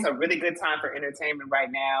a really good time for entertainment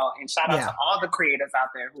right now. And shout out to all the creators out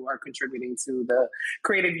there who are contributing to the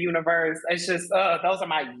creative universe. It's just those are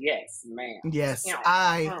my yes ma'ams. Yes,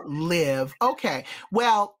 I live. Okay.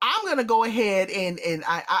 Well, I'm gonna go ahead and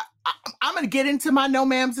I'm going to get into my no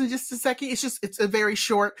ma'ams in just a second. It's a very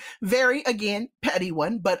short, very, again, petty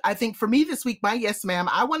one. But I think for me this week, my yes ma'am,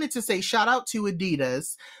 I wanted to say shout out to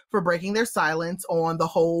Adidas for breaking their silence on the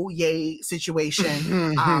whole Ye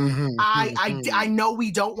situation. I know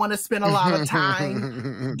we don't want to spend a lot of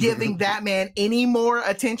time giving that man any more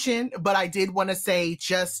attention, but I did want to say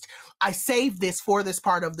I saved this for this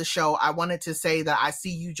part of the show. I wanted to say that I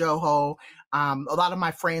see you, Joho. A lot of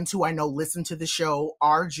my friends who I know listen to the show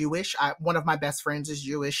are Jewish. One of my best friends is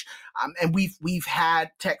Jewish. And we've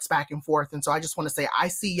had texts back and forth. And so I just want to say, I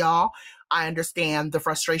see y'all. I understand the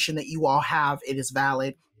frustration that you all have. It is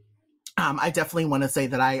valid. I definitely want to say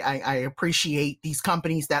that I appreciate these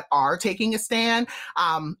companies that are taking a stand.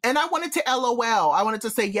 And I wanted to LOL. I wanted to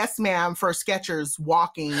say yes, ma'am, for Skechers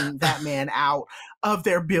walking that man out of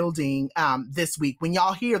their building this week. When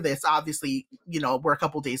y'all hear this, obviously, you know, we're a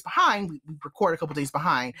couple days behind. We record a couple days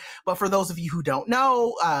behind. But for those of you who don't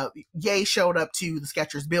know, Ye showed up to the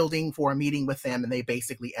Skechers building for a meeting with them, and they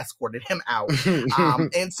basically escorted him out.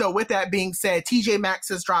 And so with that being said, TJ Maxx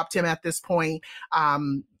has dropped him at this point.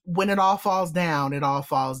 When it all falls down, it all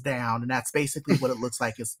falls down. And that's basically what it looks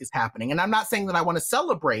like is happening. And I'm not saying that I want to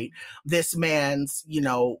celebrate this man's, you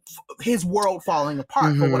know, his world falling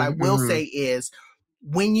apart. But what I will say is,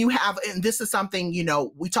 when you have, and this is something, you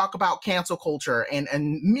know, we talk about cancel culture, and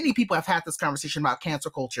many people have had this conversation about cancel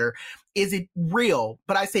culture. Is it real?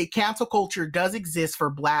 But I say cancel culture does exist for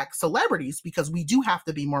Black celebrities because we do have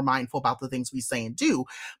to be more mindful about the things we say and do.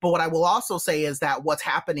 But what I will also say is that what's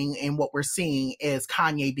happening and what we're seeing is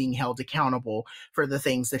Kanye being held accountable for the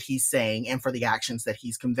things that he's saying and for the actions that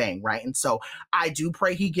he's conveying, right? And so I do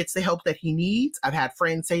pray he gets the help that he needs. I've had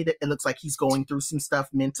friends say that it looks like he's going through some stuff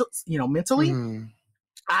mentally.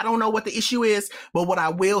 I don't know what the issue is, but what I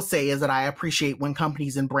will say is that I appreciate when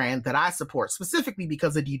companies and brands that I support, specifically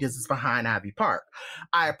because Adidas is behind Ivy Park,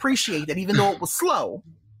 I appreciate that even though it was slow,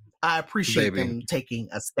 I appreciate them taking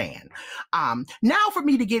a stand. Now for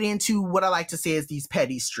me to get into what I like to say is these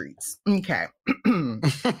petty streets. Okay.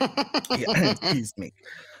 Excuse me.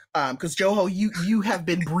 Because Joho, you have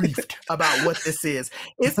been briefed about what this is.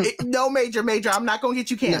 No major. I'm not going to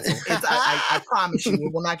get you canceled. I promise you,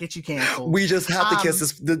 it will not get you canceled. We just have to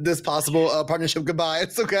kiss this possible partnership goodbye.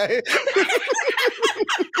 It's okay.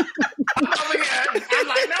 I'm over here. I'm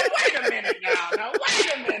like, no, wait a minute now.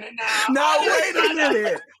 No, wait a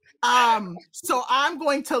minute. So I'm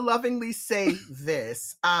going to lovingly say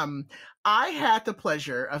this. I had the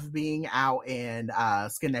pleasure of being out in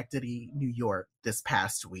Schenectady, New York this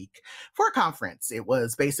past week for a conference. It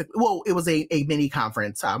was it was a mini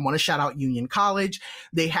conference. I want to shout out Union College.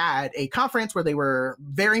 They had a conference where they were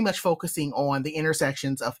very much focusing on the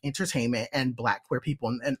intersections of entertainment and Black queer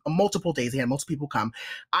people, and multiple days. They had multiple people come.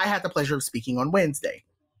 I had the pleasure of speaking on Wednesday.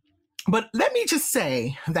 But let me just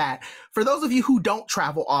say that for those of you who don't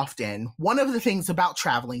travel often, one of the things about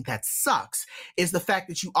traveling that sucks is the fact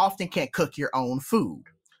that you often can't cook your own food.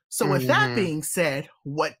 So with that being said,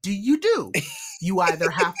 what do? You either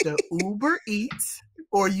have to Uber Eats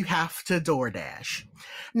or you have to DoorDash.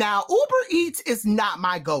 Now, Uber Eats is not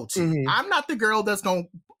my go-to. I'm not the girl that's going to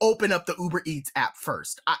open up the Uber Eats app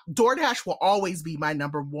first. DoorDash will always be my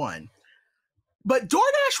number one. But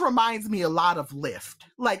DoorDash reminds me a lot of Lyft.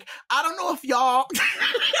 Like, I don't know if y'all...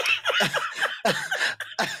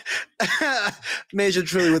 Major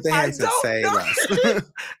truly with the handset say less.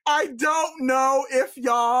 I don't know if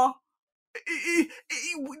y'all...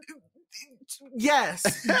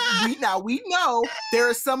 Yes, we know there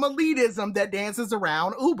is some elitism that dances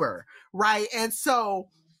around Uber, right? And so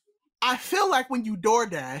I feel like when you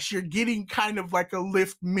DoorDash, you're getting kind of like a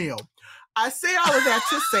Lyft meal. I say all of that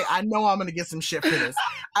to say, I know I'm going to get some shit for this.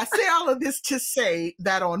 I say all of this to say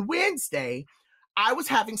that on Wednesday,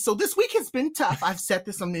 so this week has been tough. I've said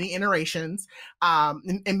this on many iterations,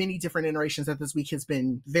 and many different iterations that this week has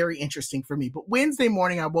been very interesting for me. But Wednesday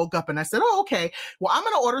morning, I woke up and I said, oh, okay, well, I'm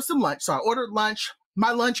going to order some lunch. So I ordered lunch.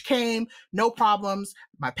 My lunch came, no problems.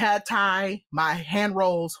 My pad thai, my hand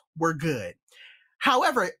rolls were good.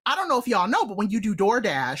 However, I don't know if y'all know, but when you do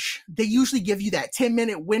DoorDash, they usually give you that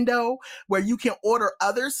 10-minute window where you can order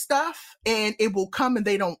other stuff and it will come and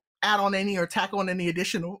they don't add on any or tack on any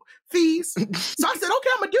additional fees. So I said, okay,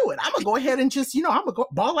 I'm going to do it. I'm going to go ahead and just, I'm going to go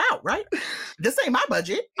ball out, right? This ain't my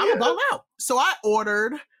budget. I'm going to ball out. So I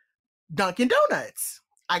ordered Dunkin' Donuts.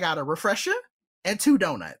 I got a refresher and 2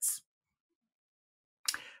 donuts.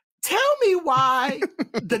 Tell me why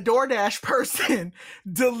the DoorDash person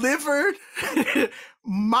delivered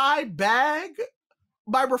my bag.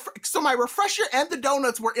 So my refresher and the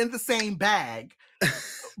donuts were in the same bag,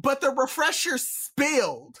 but the refresher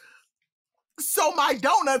spilled. So my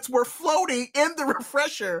donuts were floating in the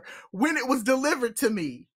refresher when it was delivered to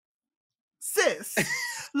me. Sis,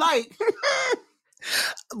 like,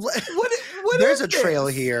 what There's is a trail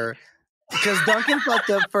here. Because Duncan fucked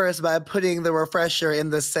up first by putting the refresher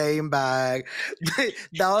in the same bag.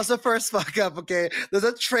 That was the first fuck up, okay? There's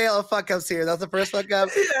a trail of fuck ups here. That's the first fuck up.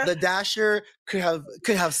 Yeah. The Dasher could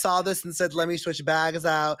have saw this and said, "Let me switch bags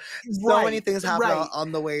out." So many things happened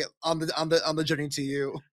on the way on the journey to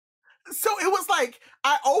you. So it was like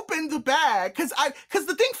I opened the bag because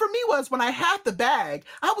the thing for me was when I had the bag,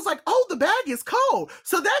 I was like, oh, the bag is cold.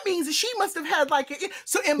 So that means that she must have had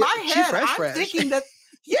so in my head, I'm thinking that.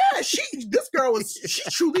 Yeah, this girl she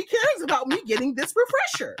truly cares about me getting this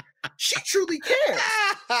refresher. She truly cares.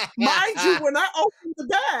 Mind you, when I opened the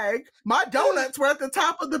bag, my donuts were at the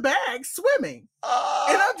top of the bag swimming.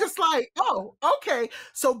 And I'm just like, oh, okay.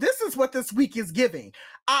 So this is what this week is giving.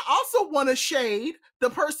 I also want to shade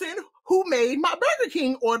the person who made my Burger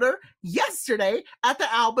King order yesterday at the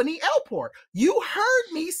Albany Airport. You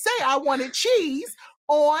heard me say I wanted cheese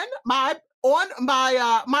on my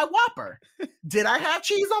Whopper. Did I have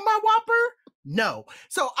cheese on my Whopper? No.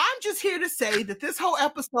 So I'm just here to say that this whole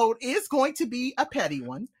episode is going to be a petty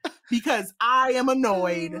one because I am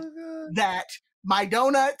annoyed that my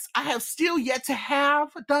donuts, I have still yet to have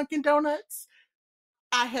Dunkin' Donuts.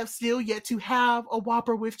 I have still yet to have a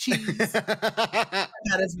Whopper with cheese. That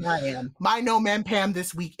is where I am. My no man Pam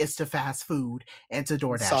this week is to fast food and to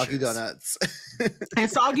DoorDash. Soggy donuts.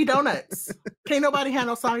 And soggy donuts. Can't nobody have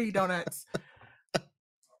no soggy donuts.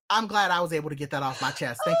 I'm glad I was able to get that off my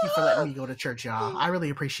chest. Thank you for letting me go to church, y'all. I really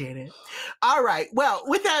appreciate it. All right. Well,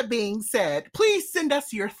 with that being said, please send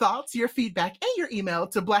us your thoughts, your feedback, and your email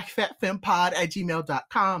to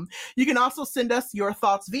blackfatfempod@gmail.com. You can also send us your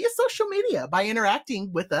thoughts via social media by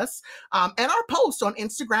interacting with us and our post on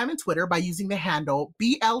Instagram and Twitter by using the handle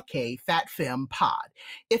BLKFatFemPod.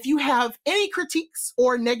 If you have any critiques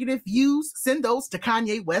or negative views, send those to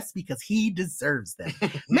Kanye West because he deserves them.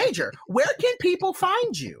 Major, where can people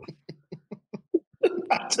find you?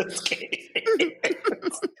 I'm just kidding.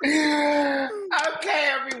 Okay,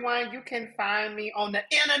 everyone, you can find me on the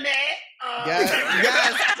internet. Yes.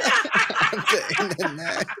 The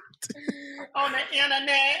internet. On the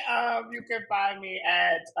internet, you can find me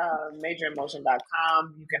at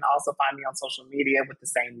majoremotion.com. You can also find me on social media with the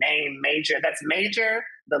same name, Major. That's Major,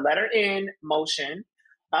 the letter N, Motion.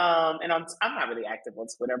 And I'm not really active on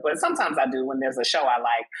Twitter, but sometimes I do when there's a show I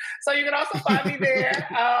like. So you can also find me there.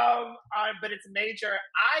 But it's Major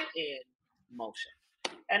I in Motion.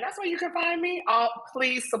 And that's where you can find me.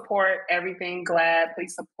 Please support everything GLAAD.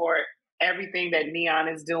 Please support everything that Neon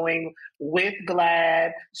is doing with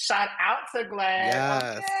GLAAD. Shout out to GLAAD.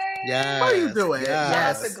 Yes. Okay. Yes. What are you doing? Yes. Shout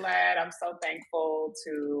out to GLAAD. I'm so thankful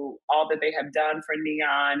to all that they have done for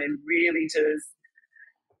Neon and really just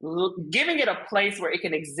giving it a place where it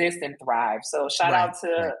can exist and thrive. So shout out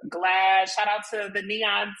to GLAAD. Shout out to the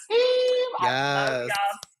Neon team. Yes. I love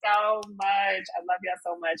y'all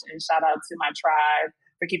so much. And shout out to my tribe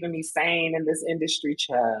for keeping me sane in this industry,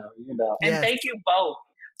 child. And thank you both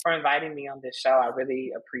for inviting me on this show. I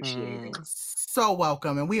really appreciate it. So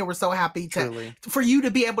welcome. And we were so happy for you to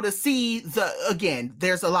be able to see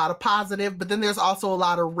there's a lot of positive, but then there's also a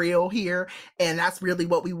lot of real here. And that's really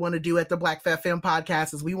what we want to do at the Black Fat Femme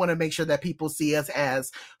podcast is we want to make sure that people see us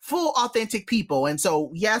as full, authentic people. And so,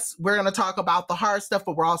 yes, we're going to talk about the hard stuff,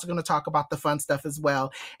 but we're also going to talk about the fun stuff as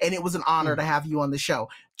well. And it was an honor to have you on the show.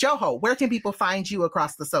 Joho, where can people find you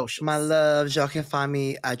across the socials? My loves, y'all can find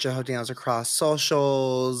me at Joho Daniels across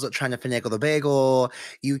socials, trying to finagle the bagel.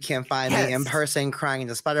 You can find me in person crying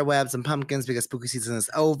into spider webs and pumpkins because spooky season is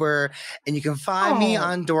over. And you can find me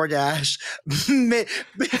on DoorDash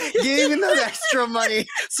giving them extra money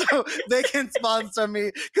so they can sponsor me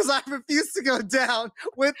because I refuse to go down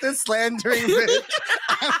with this slandering bitch.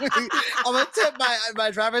 I'm going to tip my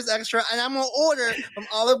drivers extra and I'm going to order from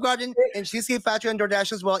Olive Garden and Cheesecake Factory and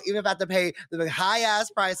DoorDash as well. Even if I have to pay the high-ass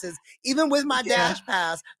prices, even with my Dash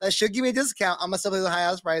Pass, that should give me a discount. I'm going to still pay the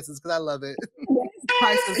high-ass prices because I love it. You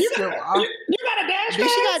got a Dash Pass? She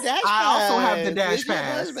got a Dash Pass. I also have the Dash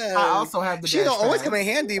Pass. She don't always come in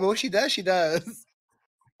handy, but when she does, she does.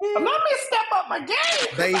 Let me step up my game.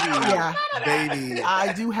 Baby.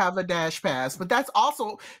 I do have a Dash Pass, but that's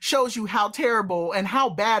also shows you how terrible and how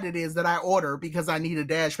bad it is that I order because I need a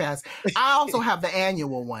Dash Pass. I also have the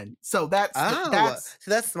annual one. So that's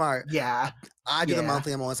smart. Yeah. I do the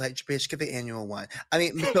monthly. I'm always like, bitch, get the annual one. I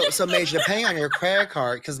mean, so Major, depending on your credit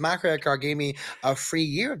card, because my credit card gave me a free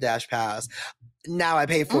year of Dash Pass. Now I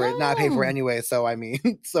pay for it. Now I pay for it anyway. So I mean,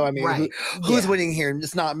 who's winning here?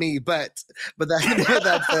 It's not me, but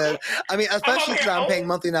that said, I mean, especially since I'm paying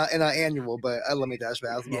monthly now and annual. But I love me Dash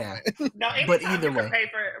Pass. No, but either way,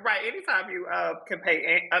 anytime you can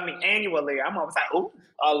pay. Annually, I'm always like, ooh,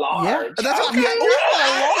 a large. Yeah, that's okay.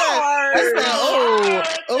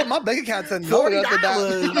 Oh, my bank account's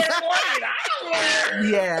 $40.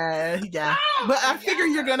 Yeah. But I figure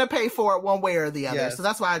you're gonna pay for it one way or the other. Yes. So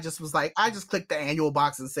that's why I just was like, I just clicked the annual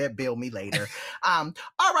box and said, bill me later. All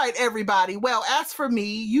right, everybody. Well, as for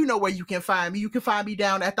me, you know where you can find me. You can find me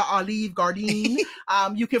down at the Olive Garden. You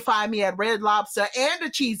can find me at Red Lobster and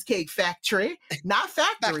the Cheesecake Factory. Not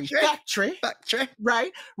factory.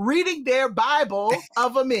 Right? Reading their Bible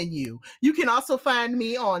of a menu. You can also find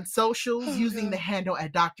me on socials using the handle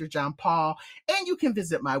at Dr. John Paul. And you can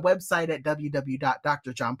visit my website at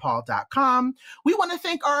www.drjohnpaul.com. We want to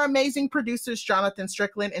thank our amazing producers, Jonathan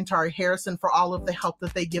Strickland and Tari Harrison, for all of the help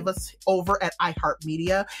that they give us over at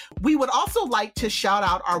iHeartMedia. We would also like to shout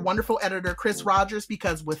out our wonderful editor, Chris Rogers,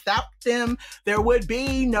 because without them, there would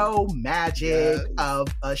be no magic of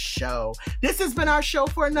a show. This has been our show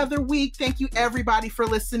for another week. Thank you, everybody, for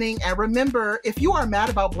listening. And remember, if you are mad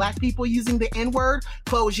about Black people using the N-word,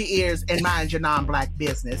 close your ears and mind your non-Black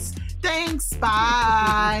business. Thanks.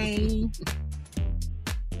 Bye.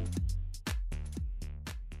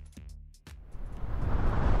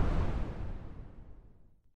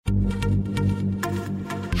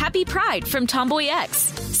 Happy Pride from Tomboy X,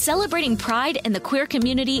 celebrating pride and the queer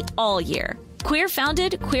community all year. Queer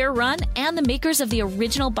founded, queer run, and the makers of the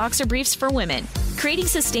original boxer briefs for women, creating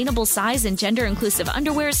sustainable size and gender inclusive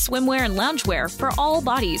underwear, swimwear, and loungewear for all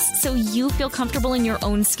bodies so you feel comfortable in your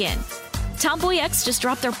own skin. Tomboy X just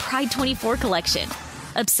dropped their Pride 24 collection.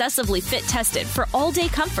 Obsessively fit tested for all day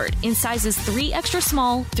comfort in sizes 3 extra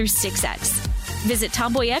small through 6X. Visit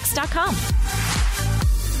tomboyx.com.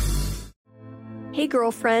 Hey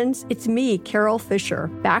girlfriends, it's me, Carol Fisher,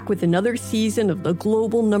 back with another season of the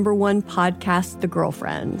global #1 podcast, The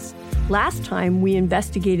Girlfriends. Last time, we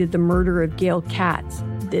investigated the murder of Gail Katz.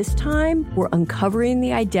 This time, we're uncovering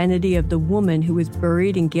the identity of the woman who was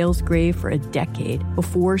buried in Gail's grave for a decade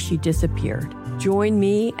before she disappeared. Join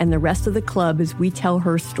me and the rest of the club as we tell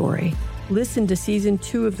her story. Listen to Season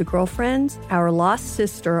 2 of The Girlfriends, Our Lost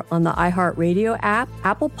Sister on the iHeartRadio app,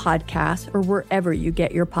 Apple Podcasts, or wherever you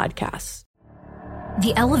get your podcasts.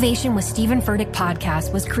 The Elevation with Stephen Furtick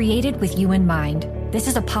podcast was created with you in mind. This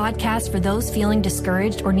is a podcast for those feeling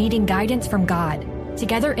discouraged or needing guidance from God.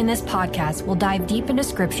 Together in this podcast, we'll dive deep into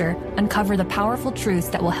scripture, uncover the powerful truths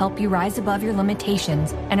that will help you rise above your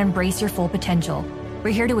limitations and embrace your full potential. We're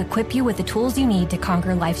here to equip you with the tools you need to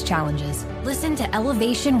conquer life's challenges. Listen to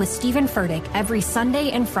Elevation with Stephen Furtick every Sunday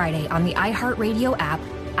and Friday on the iHeartRadio app,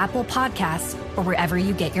 Apple Podcasts, or wherever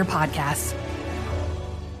you get your podcasts.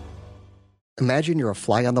 Imagine you're a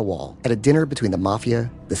fly on the wall at a dinner between the mafia,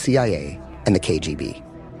 the CIA, and the KGB.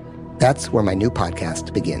 That's where my new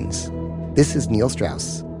podcast begins. This is Neil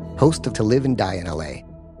Strauss, host of To Live and Die in LA,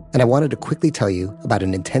 and I wanted to quickly tell you about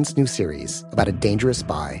an intense new series about a dangerous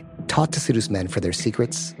spy taught to seduce men for their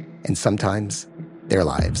secrets and sometimes their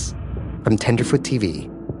lives. From Tenderfoot TV,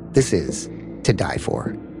 this is To Die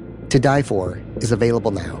For. To Die For is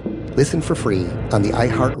available now. Listen for free on the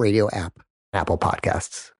iHeartRadio app, Apple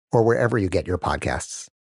Podcasts, or wherever you get your podcasts.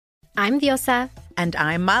 I'm Diosa. And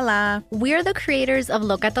I'm Mala. We're the creators of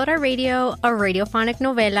Locatora Radio, a radiophonic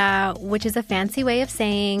novela, which is a fancy way of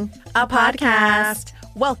saying a podcast.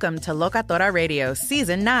 Welcome to Locatora Radio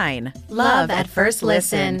Season 9. Love at First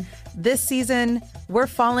Listen. This season, we're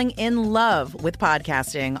falling in love with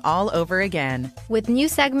podcasting all over again. With new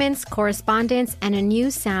segments, correspondence, and a new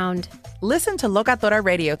sound. Listen to Locatora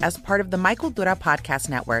Radio as part of the My Cultura Podcast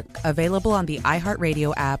Network. Available on the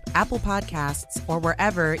iHeartRadio app, Apple Podcasts, or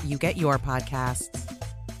wherever you get your podcasts.